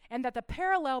 and that the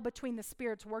parallel between the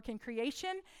Spirit's work in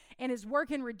creation and his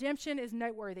work in redemption is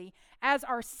noteworthy. As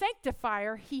our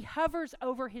sanctifier, he hovers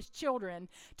over his children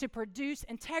to produce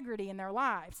integrity in their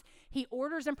lives. He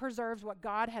orders and preserves what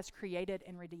God has created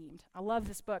and redeemed. I love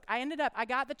this book. I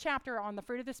got the chapter on the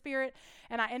fruit of the Spirit,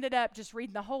 and I ended up just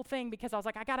reading the whole thing because I was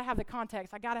like, I got to have the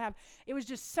context. It was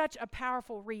just such a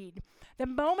powerful read. The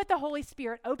moment the Holy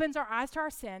Spirit opens our eyes to our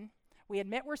sin, we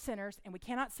admit we're sinners and we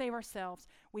cannot save ourselves.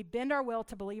 We bend our will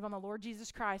to believe on the Lord Jesus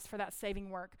Christ for that saving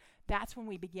work. That's when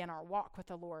we begin our walk with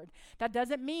the Lord. That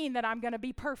doesn't mean that I'm going to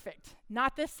be perfect.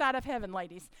 Not this side of heaven,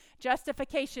 ladies.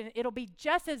 Justification, it'll be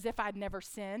just as if I'd never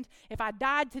sinned. If I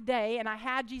died today and I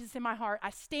had Jesus in my heart, I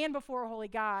stand before a holy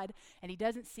God and he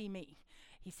doesn't see me.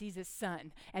 He sees his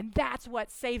son. And that's what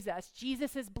saves us.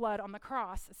 Jesus' blood on the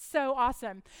cross. So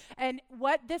awesome. And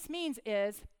what this means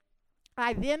is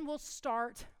I then will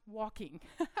start walking.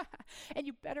 And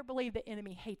you better believe the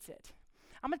enemy hates it.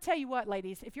 I'm going to tell you what,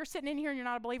 ladies, if you're sitting in here and you're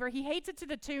not a believer, he hates it to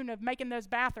the tune of making those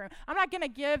bathrooms. I'm not going to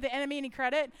give the enemy any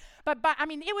credit, but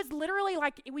it was literally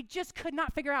like we just could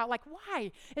not figure out, like,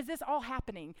 why is this all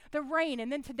happening? The rain,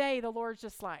 and then today the Lord's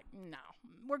just like, no,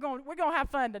 we're going to have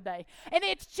fun today. And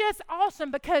it's just awesome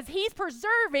because he's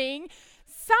preserving.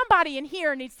 Somebody in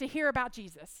here needs to hear about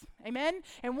Jesus. Amen?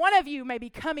 And one of you may be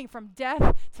coming from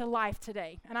death to life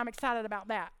today, and I'm excited about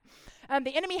that.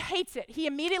 The enemy hates it. He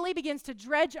immediately begins to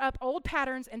dredge up old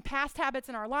patterns and past habits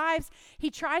in our lives. He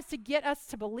tries to get us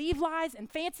to believe lies and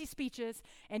fancy speeches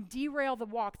and derail the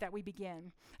walk that we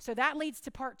begin. So that leads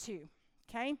to part 2,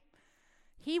 okay?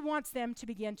 He wants them to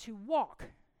begin to walk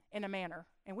in a manner,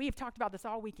 and we have talked about this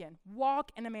all weekend,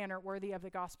 walk in a manner worthy of the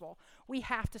gospel. We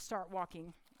have to start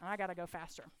walking. I got to go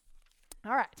faster.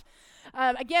 All right.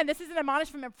 Again, this is an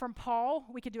admonishment from Paul.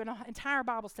 We could do an entire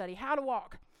Bible study. How to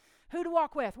walk. Who to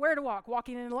walk with, where to walk,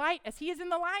 walking in the light as he is in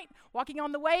the light, walking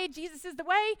on the way, Jesus is the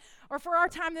way. Or for our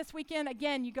time this weekend,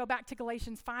 again, you go back to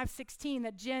Galatians 5:16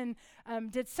 that Jen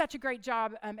did such a great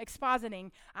job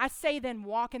expositing. I say then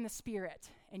walk in the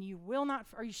Spirit, and you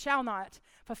shall not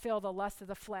fulfill the lust of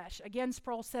the flesh. Again,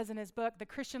 Sproul says in his book, the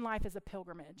Christian life is a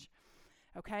pilgrimage.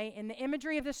 Okay, in the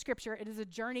imagery of the scripture, it is a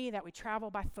journey that we travel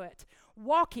by foot.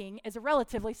 Walking is a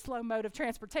relatively slow mode of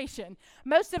transportation.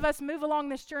 Most of us move along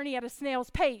this journey at a snail's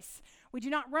pace. We do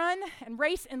not run and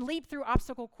race and leap through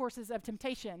obstacle courses of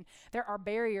temptation. There are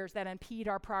barriers that impede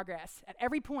our progress. At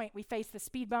every point, we face the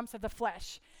speed bumps of the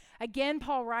flesh. Again,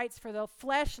 Paul writes, for the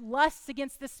flesh lusts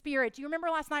against the spirit. Do you remember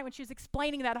last night when she was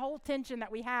explaining that whole tension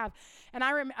that we have? And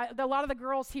a lot of the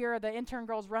girls here, the intern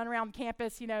girls, run around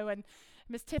campus, and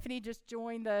Miss Tiffany just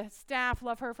joined the staff.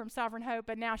 Love her, from Sovereign Hope,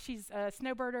 and now she's a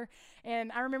snowbirder. And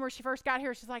I remember when she first got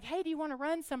here, she's like, hey, do you want to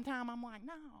run sometime? I'm like,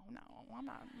 no, I'm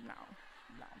not,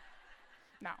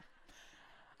 no.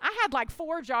 I had like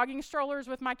 4 jogging strollers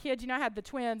with my kids. I had the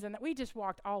twins, and we just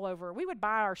walked all over. We would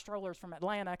buy our strollers from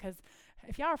Atlanta, because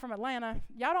if y'all are from Atlanta,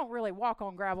 y'all don't really walk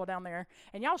on gravel down there.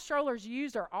 And y'all strollers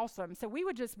used are awesome. So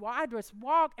I'd just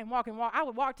walk and walk and walk. I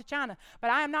would walk to China,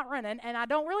 but I am not running, and I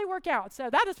don't really work out. So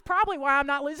that is probably why I'm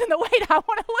not losing the weight I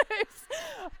want to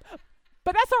lose.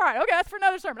 But that's all right. Okay, that's for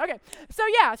another sermon. Okay, so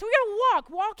we got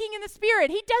to walking in the Spirit.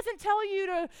 He doesn't tell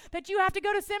you that you have to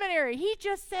go to seminary. He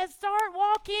just says, start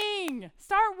walking.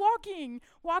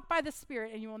 Walk by the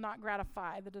Spirit, and you will not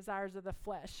gratify the desires of the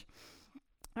flesh.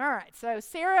 All right, so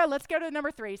Sarah, let's go to number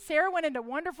 3. Sarah went into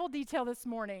wonderful detail this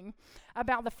morning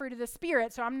about the fruit of the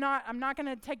Spirit, so I'm not going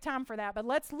to take time for that, but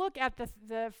let's look at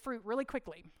the fruit really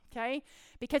quickly, okay?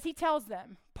 Because he tells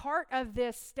them part of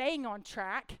this staying on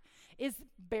track is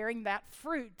bearing that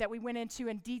fruit that we went into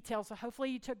in detail, so hopefully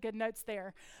you took good notes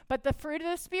there. But the fruit of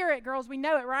the Spirit, girls, we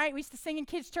know it, right? We used to sing in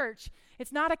kids' church.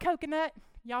 It's not a coconut.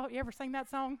 You ever sing that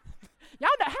song? Y'all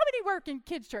know, how many work in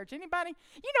kids' church? Anybody?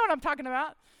 You know what I'm talking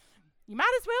about. You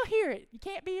might as well hear it. You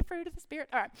can't be a fruit of the Spirit.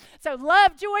 All right. So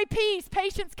love, joy, peace,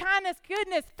 patience, kindness,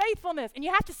 goodness, faithfulness. And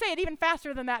you have to say it even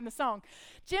faster than that in the song.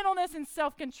 Gentleness and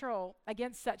self-control.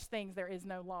 Against such things there is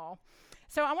no law.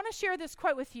 So I want to share this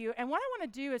quote with you. And what I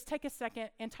want to do is take a second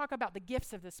and talk about the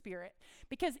gifts of the Spirit.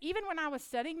 Because even when I was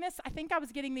studying this, I think I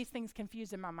was getting these things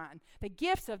confused in my mind. The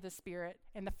gifts of the Spirit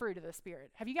and the fruit of the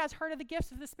Spirit. Have you guys heard of the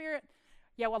gifts of the Spirit?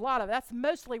 Yeah, well, a lot of it. That's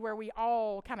mostly where we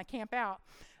all kind of camp out.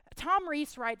 Tom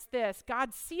Reese writes this: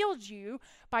 God sealed you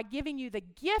by giving you the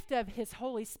gift of his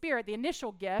Holy Spirit, the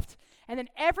initial gift, and then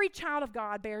every child of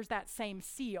God bears that same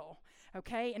seal,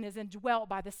 okay, and is indwelt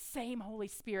by the same Holy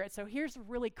Spirit. So here's a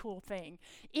really cool thing.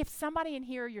 If somebody in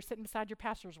here, you're sitting beside your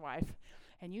pastor's wife,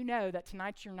 and you know that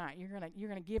tonight's your night, you're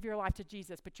gonna give your life to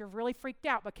Jesus, but you're really freaked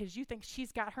out because you think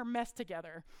she's got her mess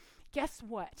together. Guess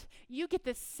what? You get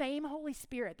the same Holy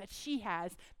Spirit that she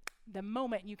has the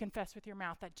moment you confess with your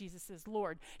mouth that Jesus is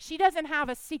Lord. She doesn't have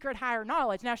a secret higher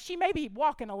knowledge. Now, she may be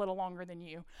walking a little longer than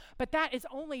you, but that is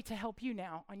only to help you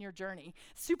now on your journey.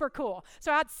 Super cool.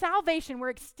 So at salvation,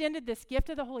 we're extended this gift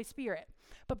of the Holy Spirit.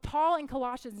 But Paul in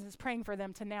Colossians is praying for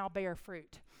them to now bear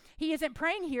fruit. He isn't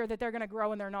praying here that they're going to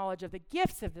grow in their knowledge of the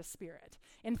gifts of the Spirit.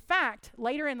 In fact,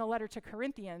 later in the letter to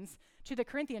the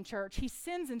Corinthian church, he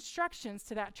sends instructions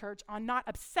to that church on not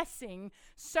obsessing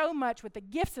so much with the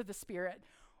gifts of the Spirit.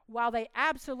 While they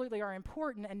absolutely are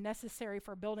important and necessary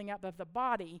for building up of the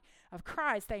body of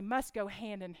Christ, they must go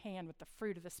hand in hand with the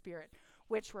fruit of the Spirit,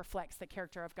 which reflects the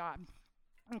character of God.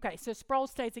 Okay, so Sproul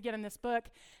states again in this book,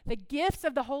 the gifts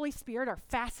of the Holy Spirit are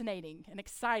fascinating and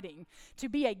exciting. To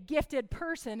be a gifted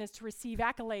person is to receive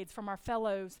accolades from our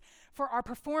fellows for our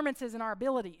performances and our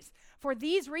abilities. For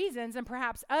these reasons, and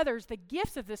perhaps others, the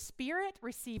gifts of the Spirit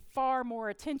receive far more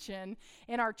attention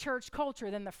in our church culture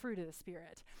than the fruit of the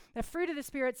Spirit. The fruit of the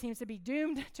Spirit seems to be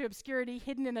doomed to obscurity,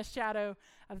 hidden in the shadow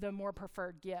of the more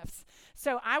preferred gifts.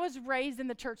 So I was raised in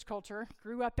the church culture,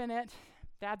 grew up in it.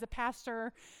 Dad's a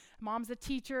pastor. Mom's a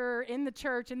teacher in the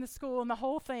church, in the school, and the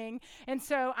whole thing. And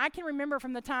so I can remember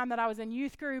from the time that I was in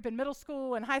youth group in middle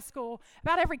school and high school,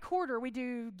 about every quarter we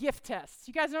do gift tests.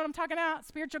 You guys know what I'm talking about?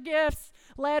 Spiritual gifts,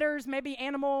 letters, maybe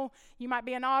animal. You might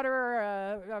be an otter or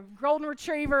a golden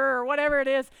retriever or whatever it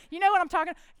is. You know what I'm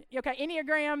talking about? Okay,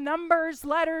 Enneagram, numbers,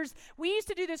 letters. We used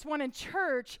to do this one in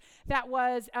church that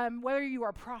was whether you were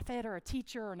a prophet or a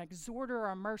teacher or an exhorter or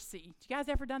a mercy. You guys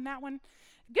ever done that one?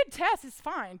 Good test is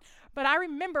fine. But I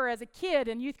remember as a kid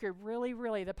in youth group,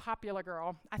 really the popular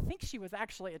girl, I think she was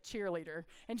actually a cheerleader,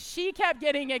 and she kept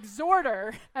getting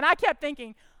exhorter, and I kept thinking,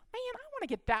 man, I want to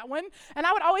get that one. And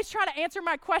I would always try to answer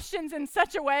my questions in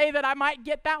such a way that I might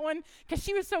get that one because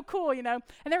she was so cool, you know.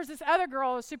 And there was this other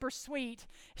girl who was super sweet.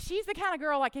 She's the kind of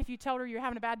girl, like if you told her you're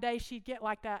having a bad day, she'd get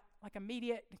like that, like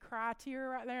immediate cry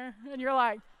tear right there. And you're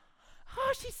like,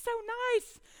 oh, she's so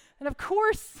nice. And of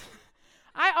course,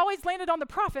 I always landed on the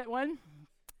prophet one.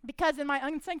 because in my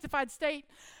unsanctified state,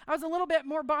 I was a little bit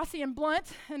more bossy and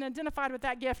blunt and identified with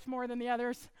that gift more than the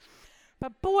others.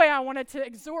 But boy, I wanted to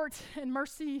exhort and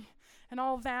mercy and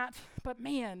all of that. But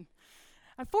man,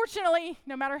 unfortunately,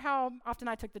 no matter how often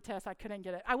I took the test, I couldn't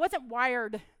get it. I wasn't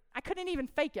wired. I couldn't even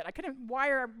fake it. I couldn't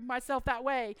wire myself that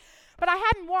way. But I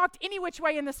hadn't walked any which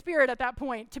way in the Spirit at that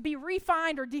point to be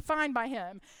refined or defined by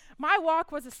Him. My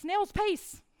walk was a snail's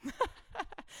pace.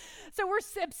 So we're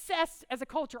obsessed as a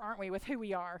culture, aren't we, with who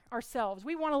we are ourselves.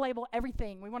 We want to label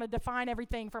everything. We want to define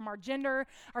everything from our gender,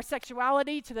 our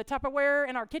sexuality, to the Tupperware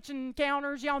and our kitchen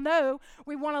counters. Y'all know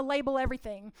we want to label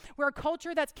everything. We're a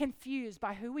culture that's confused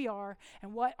by who we are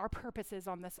and what our purpose is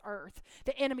on this earth.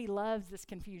 The enemy loves this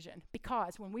confusion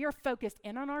because when we are focused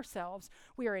in on ourselves,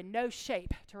 we are in no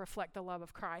shape to reflect the love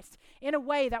of Christ in a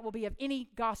way that will be of any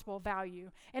gospel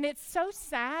value. And it's so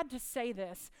sad to say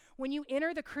this. When you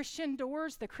enter the Christian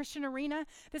doors, the Christian arena,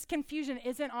 this confusion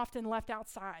isn't often left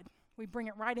outside. We bring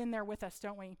it right in there with us,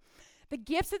 don't we? The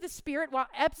gifts of the Spirit, while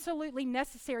absolutely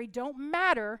necessary, don't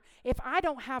matter if I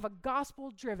don't have a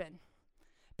gospel-driven,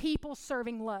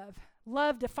 people-serving love.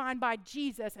 Love defined by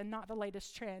Jesus and not the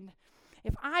latest trend.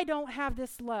 If I don't have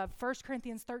this love, 1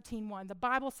 Corinthians 13:1, the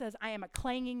Bible says I am a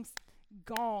clanging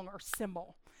gong or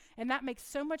cymbal. And that makes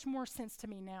so much more sense to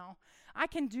me now. I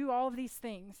can do all of these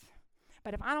things.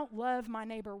 But if I don't love my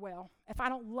neighbor well, if I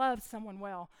don't love someone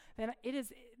well, then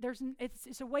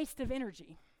it's a waste of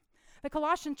energy. The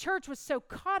Colossian church was so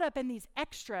caught up in these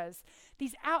extras,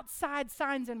 these outside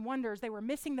signs and wonders, they were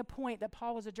missing the point that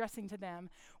Paul was addressing to them,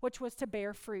 which was to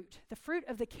bear fruit, the fruit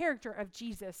of the character of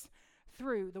Jesus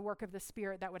through the work of the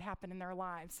Spirit that would happen in their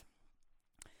lives.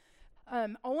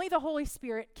 Only the Holy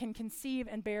Spirit can conceive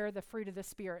and bear the fruit of the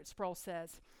Spirit, Sproul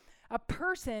says. A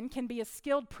person can be a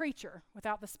skilled preacher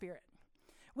without the Spirit.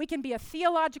 We can be a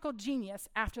theological genius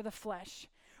after the flesh.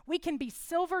 We can be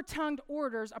silver-tongued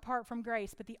orators apart from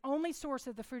grace, but the only source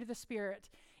of the fruit of the Spirit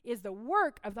is the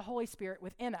work of the Holy Spirit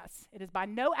within us. It is by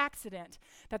no accident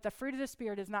that the fruit of the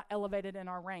Spirit is not elevated in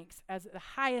our ranks as the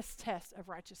highest test of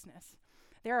righteousness.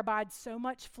 There abides so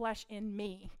much flesh in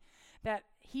me that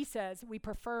he says we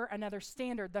prefer another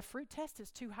standard. The fruit test is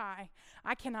too high.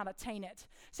 I cannot attain it.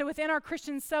 So within our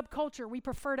Christian subculture, we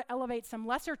prefer to elevate some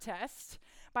lesser tests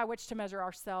by which to measure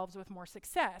ourselves with more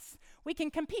success. We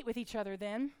can compete with each other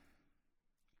then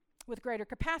with greater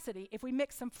capacity if we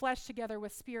mix some flesh together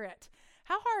with spirit.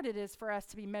 How hard it is for us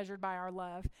to be measured by our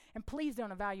love. And please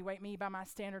don't evaluate me by my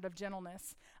standard of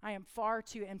gentleness. I am far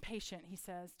too impatient, he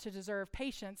says, to deserve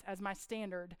patience as my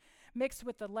standard, mixed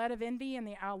with the lead of envy and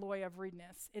the alloy of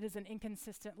rudeness. It is an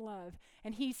inconsistent love.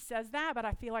 And he says that, but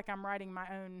I feel like I'm writing my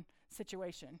own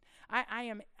situation.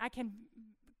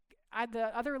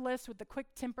 The other list with the quick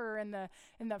temper and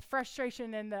the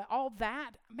frustration and all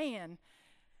that, man,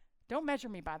 don't measure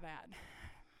me by that.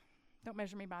 Don't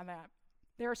measure me by that.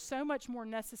 There is so much more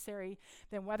necessary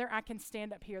than whether I can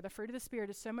stand up here. The fruit of the Spirit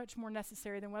is so much more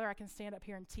necessary than whether I can stand up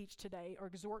here and teach today or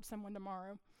exhort someone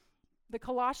tomorrow. The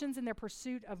Colossians, in their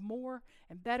pursuit of more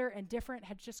and better and different,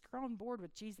 had just grown bored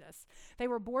with Jesus. They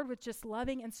were bored with just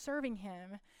loving and serving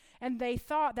him. And they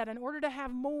thought that in order to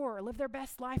have more, live their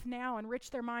best life now,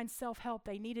 enrich their minds, self-help,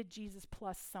 they needed Jesus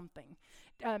plus something.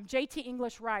 J.T.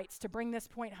 English writes, to bring this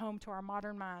point home to our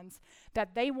modern minds,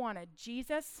 that they wanted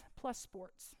Jesus plus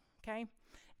sports, okay?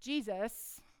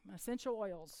 Jesus, essential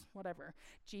oils, whatever.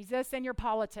 Jesus and your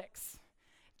politics.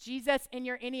 Jesus in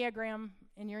your Enneagram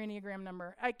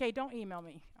number. Okay, don't email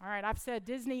me. All right, I've said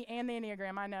Disney and the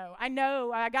Enneagram. I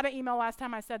know. I got an email last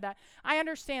time I said that. I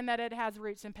understand that it has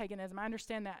roots in paganism. I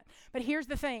understand that. But here's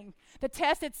the thing. The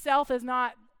test itself is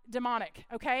not demonic,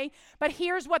 okay? But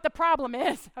here's what the problem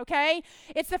is, okay?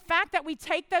 It's the fact that we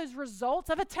take those results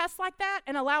of a test like that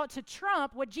and allow it to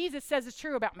trump what Jesus says is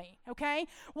true about me, okay?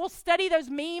 We'll study those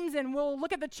memes and we'll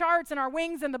look at the charts and our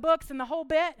wings and the books and the whole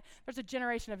bit. There's a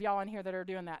generation of y'all in here that are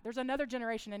doing that. There's another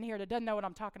generation in here that doesn't know what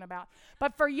I'm talking about.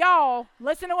 But for y'all,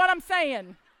 listen to what I'm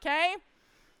saying, okay?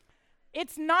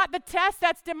 It's not the test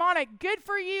that's demonic. Good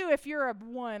for you if you're a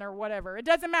 1 or whatever. It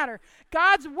doesn't matter.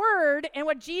 God's word and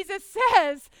what Jesus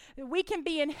says that we can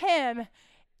be in him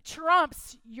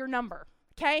trumps your number,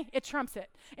 okay? It trumps it.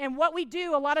 And what we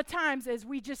do a lot of times is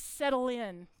we just settle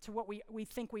in to what we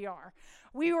think we are.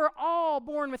 We were all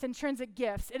born with intrinsic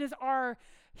gifts. It is our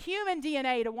human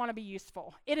DNA to want to be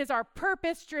useful. It is our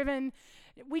purpose-driven.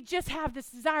 We just have this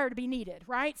desire to be needed,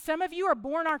 right? Some of you are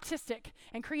born artistic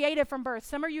and creative from birth.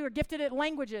 Some of you are gifted at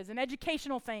languages and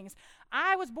educational things.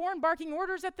 I was born barking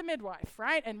orders at the midwife,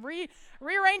 right? And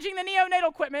rearranging the neonatal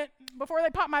equipment before they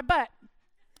popped my butt,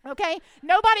 okay?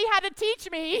 Nobody had to teach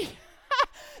me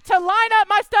to line up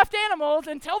my stuffed animals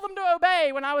and tell them to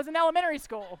obey when I was in elementary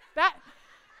school.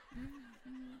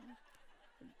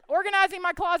 Organizing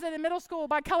my closet in middle school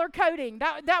by color coding.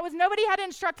 That was, nobody had to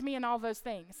instruct me in all those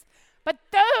things. But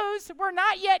those were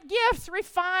not yet gifts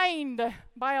refined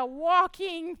by a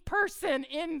walking person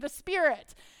in the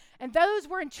Spirit. And those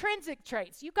were intrinsic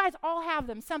traits. You guys all have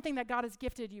them, something that God has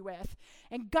gifted you with.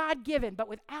 And God-given, but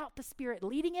without the Spirit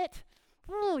leading it,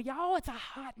 ooh, y'all, it's a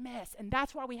hot mess. And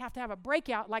that's why we have to have a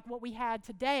breakout like what we had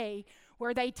today,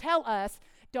 where they tell us,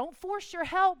 don't force your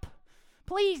help.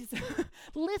 Please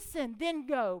listen, then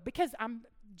go. Because I'm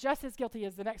just as guilty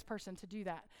as the next person to do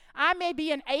that. I may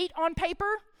be an 8 on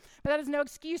paper, but that is no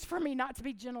excuse for me not to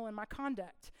be gentle in my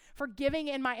conduct, forgiving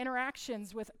in my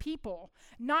interactions with people,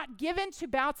 not given to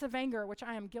bouts of anger, which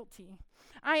I am guilty.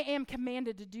 I am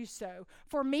commanded to do so.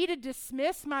 For me to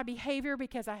dismiss my behavior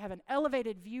because I have an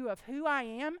elevated view of who I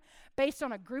am based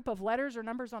on a group of letters or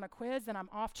numbers on a quiz, then I'm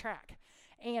off track.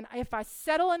 And if I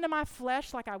settle into my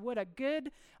flesh like I would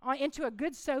into a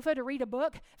good sofa to read a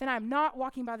book, then I'm not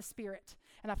walking by the Spirit.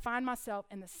 And I find myself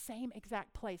in the same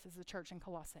exact place as the church in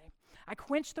Colossae. I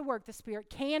quench the work the Spirit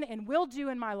can and will do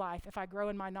in my life if I grow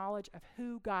in my knowledge of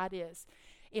who God is,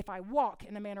 if I walk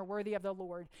in a manner worthy of the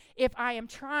Lord, if I am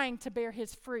trying to bear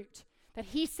His fruit that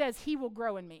He says He will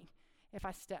grow in me if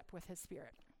I step with His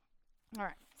Spirit. All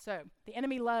right, so the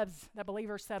enemy loves that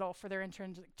believers settle for their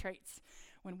intrinsic traits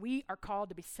when we are called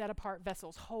to be set-apart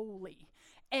vessels, holy,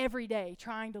 every day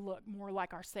trying to look more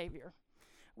like our Savior.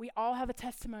 We all have a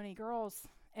testimony, girls,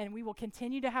 and we will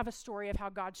continue to have a story of how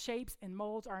God shapes and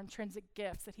molds our intrinsic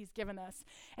gifts that He's given us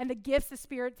and the gifts the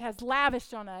Spirit has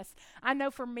lavished on us. I know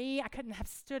for me, I couldn't have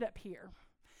stood up here.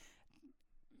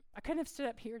 I couldn't have stood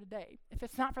up here today if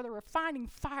it's not for the refining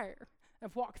fire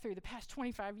I've walked through the past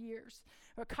 25 years.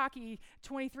 A cocky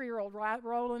 23-year-old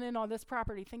rolling in on this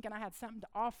property thinking I had something to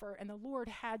offer, and the Lord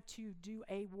had to do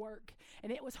a work.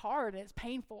 And it was hard and it's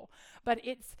painful, but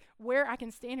it's where I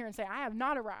can stand here and say, I have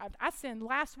not arrived. I sinned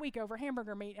last week over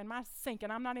hamburger meat in my sink,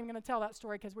 and I'm not even going to tell that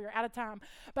story because we are out of time,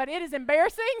 but it is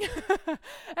embarrassing.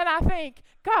 And I think,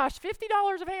 gosh,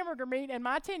 $50 of hamburger meat and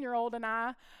my 10-year-old and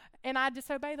I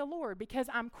disobey the Lord because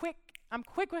I'm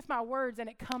quick with my words, and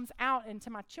it comes out into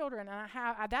my children.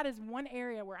 And that is one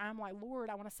area where I'm like, Lord,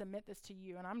 I want to submit this to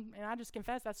you. And I just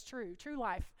confess that's true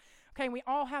life. Okay, and we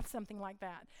all have something like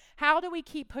that. How do we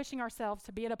keep pushing ourselves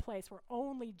to be at a place where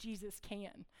only Jesus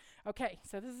can? Okay,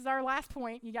 so this is our last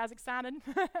point. You guys excited?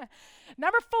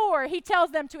 Number 4, he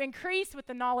tells them to increase with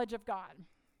the knowledge of God.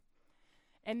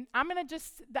 And I'm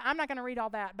not going to read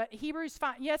all that, but Hebrews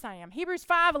 5, yes, I am. Hebrews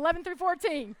 5, 11 through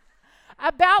 14.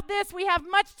 About this we have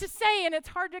much to say, and it's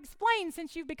hard to explain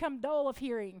since you've become dull of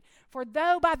hearing. For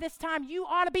though by this time you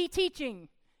ought to be teaching,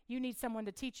 you need someone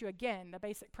to teach you again the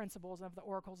basic principles of the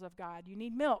oracles of God. You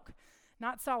need milk,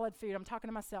 not solid food. I'm talking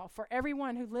to myself. For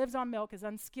everyone who lives on milk is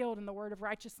unskilled in the word of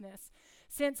righteousness,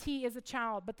 since he is a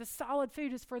child. But the solid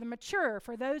food is for the mature,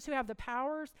 for those who have the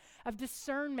powers of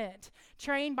discernment,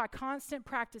 trained by constant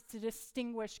practice to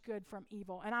distinguish good from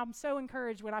evil. And I'm so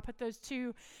encouraged when I put those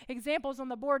 2 examples on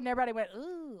the board and everybody went,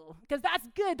 ooh, because that's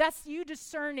good. That's you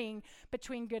discerning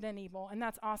between good and evil, and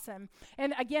that's awesome.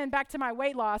 And again, back to my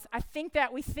weight loss, I think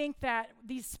that we think that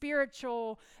the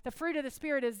fruit of the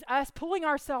Spirit is us pulling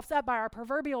ourselves up by our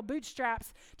proverbial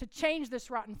bootstraps to change this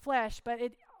rotten flesh, but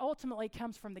it ultimately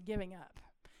comes from the giving up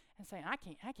and saying, I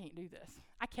can't do this.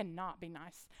 I cannot be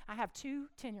nice. I have 2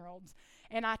 10-year-olds,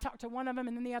 and I talk to one of them,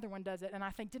 and then the other one does it, and I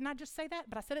think, didn't I just say that?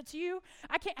 But I said it to you.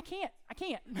 I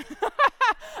can't.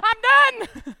 I'm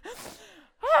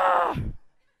done.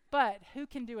 But who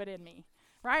can do it in me,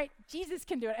 right? Jesus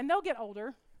can do it, and they'll get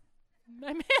older.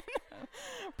 Amen.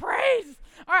 Praise.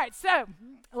 All right, so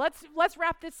let's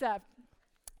wrap this up.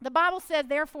 The Bible says,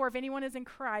 therefore, if anyone is in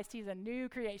Christ, he's a new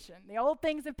creation. The old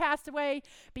things have passed away.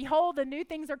 Behold, the new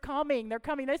things are coming. They're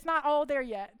coming. It's not all there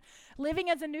yet.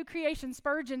 Living as a new creation,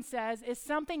 Spurgeon says, is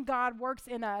something God works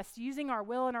in us, using our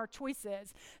will and our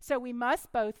choices. So we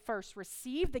must both first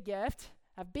receive the gift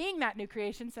of being that new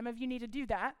creation. Some of you need to do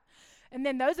that. And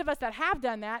then those of us that have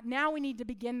done that, now we need to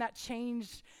begin that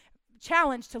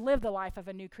challenge to live the life of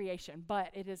a new creation. But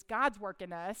it is God's work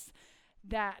in us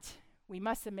that we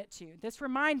must submit to. This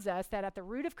reminds us that at the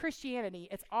root of Christianity,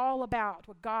 it's all about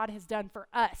what God has done for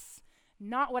us,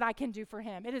 not what I can do for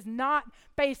him. It is not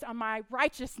based on my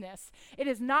righteousness. It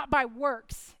is not by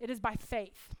works. It is by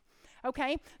faith.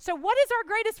 Okay? So what is our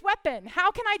greatest weapon?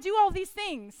 How can I do all these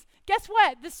things? Guess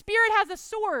what? The Spirit has a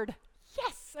sword.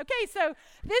 Yes. Okay, so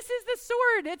this is the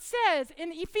sword. It says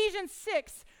in Ephesians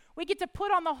 6, we get to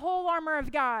put on the whole armor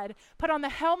of God, put on the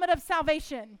helmet of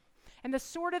salvation, and the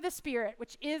sword of the Spirit,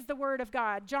 which is the word of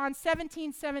God. John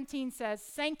 17:17 says,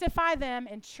 sanctify them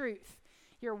in truth.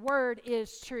 Your word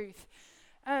is truth.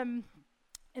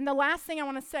 And the last thing I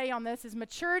want to say on this is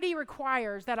maturity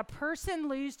requires that a person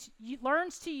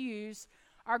learns to use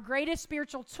our greatest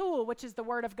spiritual tool, which is the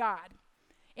Word of God.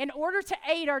 In order to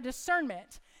aid our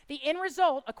discernment, the end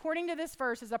result, according to this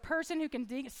verse, is a person who can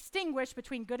distinguish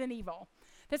between good and evil.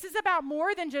 This is about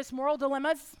more than just moral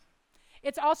dilemmas.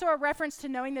 It's also a reference to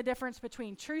knowing the difference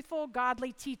between truthful,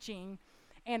 godly teaching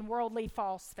and worldly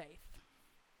false faith.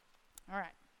 All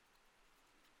right.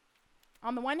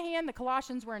 On the one hand, the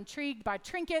Colossians were intrigued by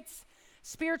trinkets,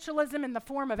 spiritualism in the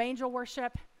form of angel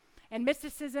worship, and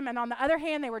mysticism, and on the other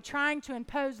hand, they were trying to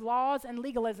impose laws and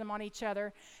legalism on each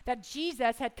other that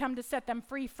Jesus had come to set them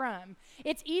free from.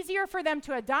 It's easier for them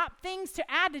to adopt things to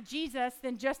add to Jesus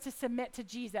than just to submit to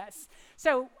Jesus.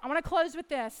 So I want to close with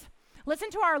this. Listen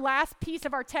to our last piece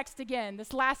of our text again.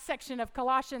 This last section of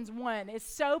Colossians 1 is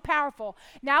so powerful.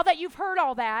 Now that you've heard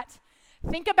all that,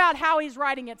 think about how he's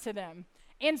writing it to them.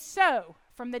 And so,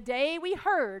 from the day we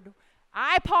heard,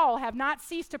 I, Paul, have not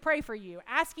ceased to pray for you,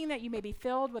 asking that you may be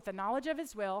filled with the knowledge of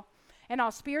his will and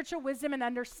all spiritual wisdom and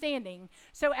understanding,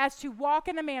 so as to walk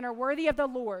in a manner worthy of the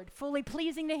Lord, fully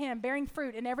pleasing to him, bearing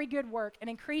fruit in every good work, and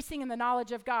increasing in the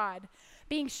knowledge of God,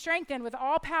 being strengthened with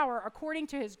all power according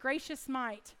to his glorious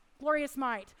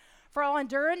might, for all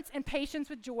endurance and patience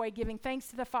with joy, giving thanks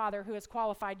to the Father who has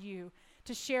qualified you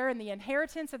to share in the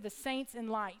inheritance of the saints in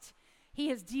light. He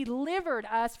has delivered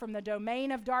us from the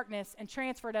domain of darkness and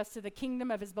transferred us to the kingdom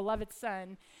of his beloved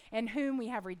Son, in whom we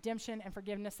have redemption and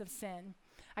forgiveness of sin.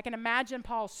 I can imagine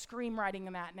Paul scream-writing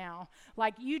that now.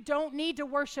 Like, you don't need to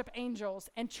worship angels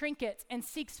and trinkets and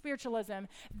seek spiritualism.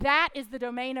 That is the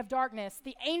domain of darkness.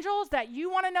 The angels that you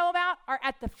want to know about are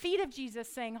at the feet of Jesus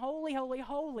saying, holy, holy,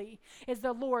 holy is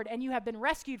the Lord, and you have been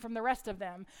rescued from the rest of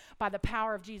them by the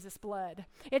power of Jesus' blood.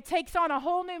 It takes on a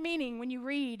whole new meaning when you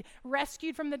read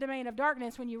rescued from the domain of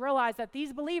darkness, when you realize that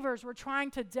these believers were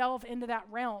trying to delve into that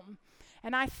realm.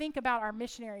 And I think about our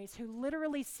missionaries who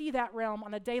literally see that realm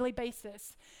on a daily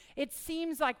basis. It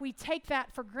seems like we take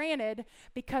that for granted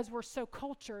because we're so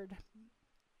cultured.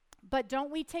 But don't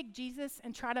we take Jesus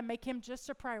and try to make him just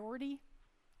a priority,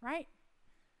 right?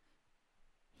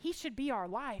 He should be our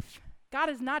life. God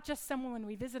is not just someone when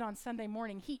we visit on Sunday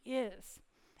morning. He is.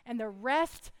 And the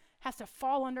rest has to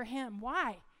fall under him.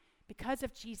 Why? Because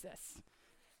of Jesus.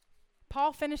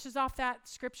 Paul finishes off that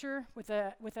scripture with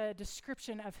a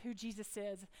description of who Jesus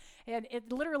is. And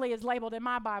it literally is labeled in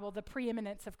my Bible, the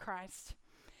preeminence of Christ.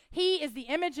 He is the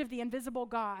image of the invisible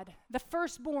God, the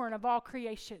firstborn of all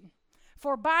creation.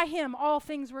 For by him all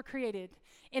things were created,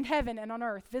 in heaven and on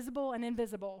earth, visible and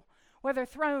invisible, whether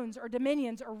thrones or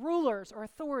dominions or rulers or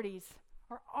authorities,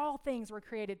 or all things were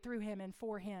created through him and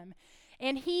for him.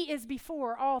 And he is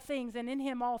before all things, and in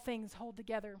him all things hold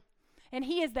together. And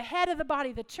he is the head of the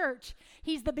body, the church.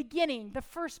 He's the beginning, the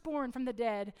firstborn from the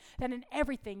dead, that in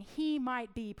everything he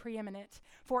might be preeminent.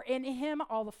 For in him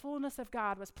all the fullness of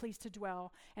God was pleased to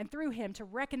dwell, and through him to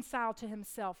reconcile to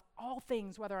himself all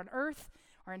things, whether on earth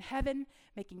or in heaven,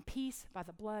 making peace by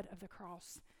the blood of the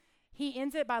cross. He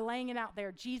ends it by laying it out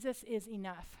there. Jesus is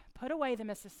enough. Put away the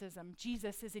mysticism.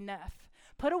 Jesus is enough.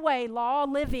 Put away law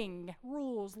living,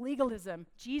 rules, legalism.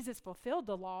 Jesus fulfilled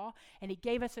the law, and he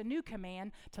gave us a new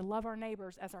command to love our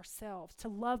neighbors as ourselves, to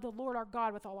love the Lord our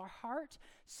God with all our heart,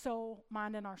 soul,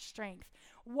 mind, and our strength.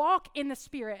 Walk in the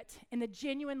Spirit, in the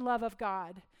genuine love of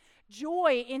God.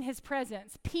 Joy in his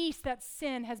presence, peace that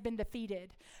sin has been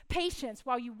defeated, patience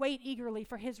while you wait eagerly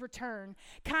for his return,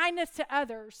 kindness to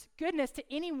others, goodness to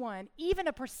anyone, even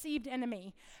a perceived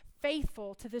enemy,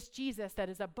 faithful to this Jesus that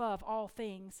is above all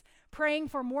things, praying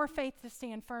for more faith to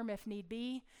stand firm if need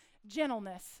be,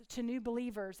 gentleness to new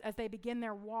believers as they begin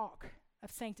their walk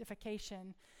of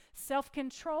sanctification,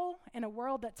 self-control in a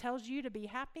world that tells you to be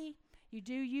happy. You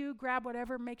do you, grab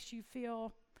whatever makes you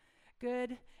feel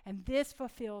good, and this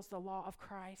fulfills the law of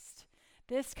Christ.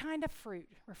 This kind of fruit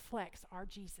reflects our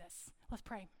Jesus. Let's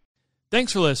pray.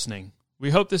 Thanks for listening.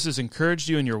 We hope this has encouraged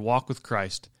you in your walk with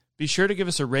Christ. Be sure to give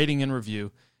us a rating and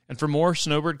review. And for more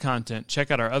Snowbird content,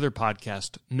 check out our other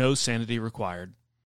podcast, No Sanity Required.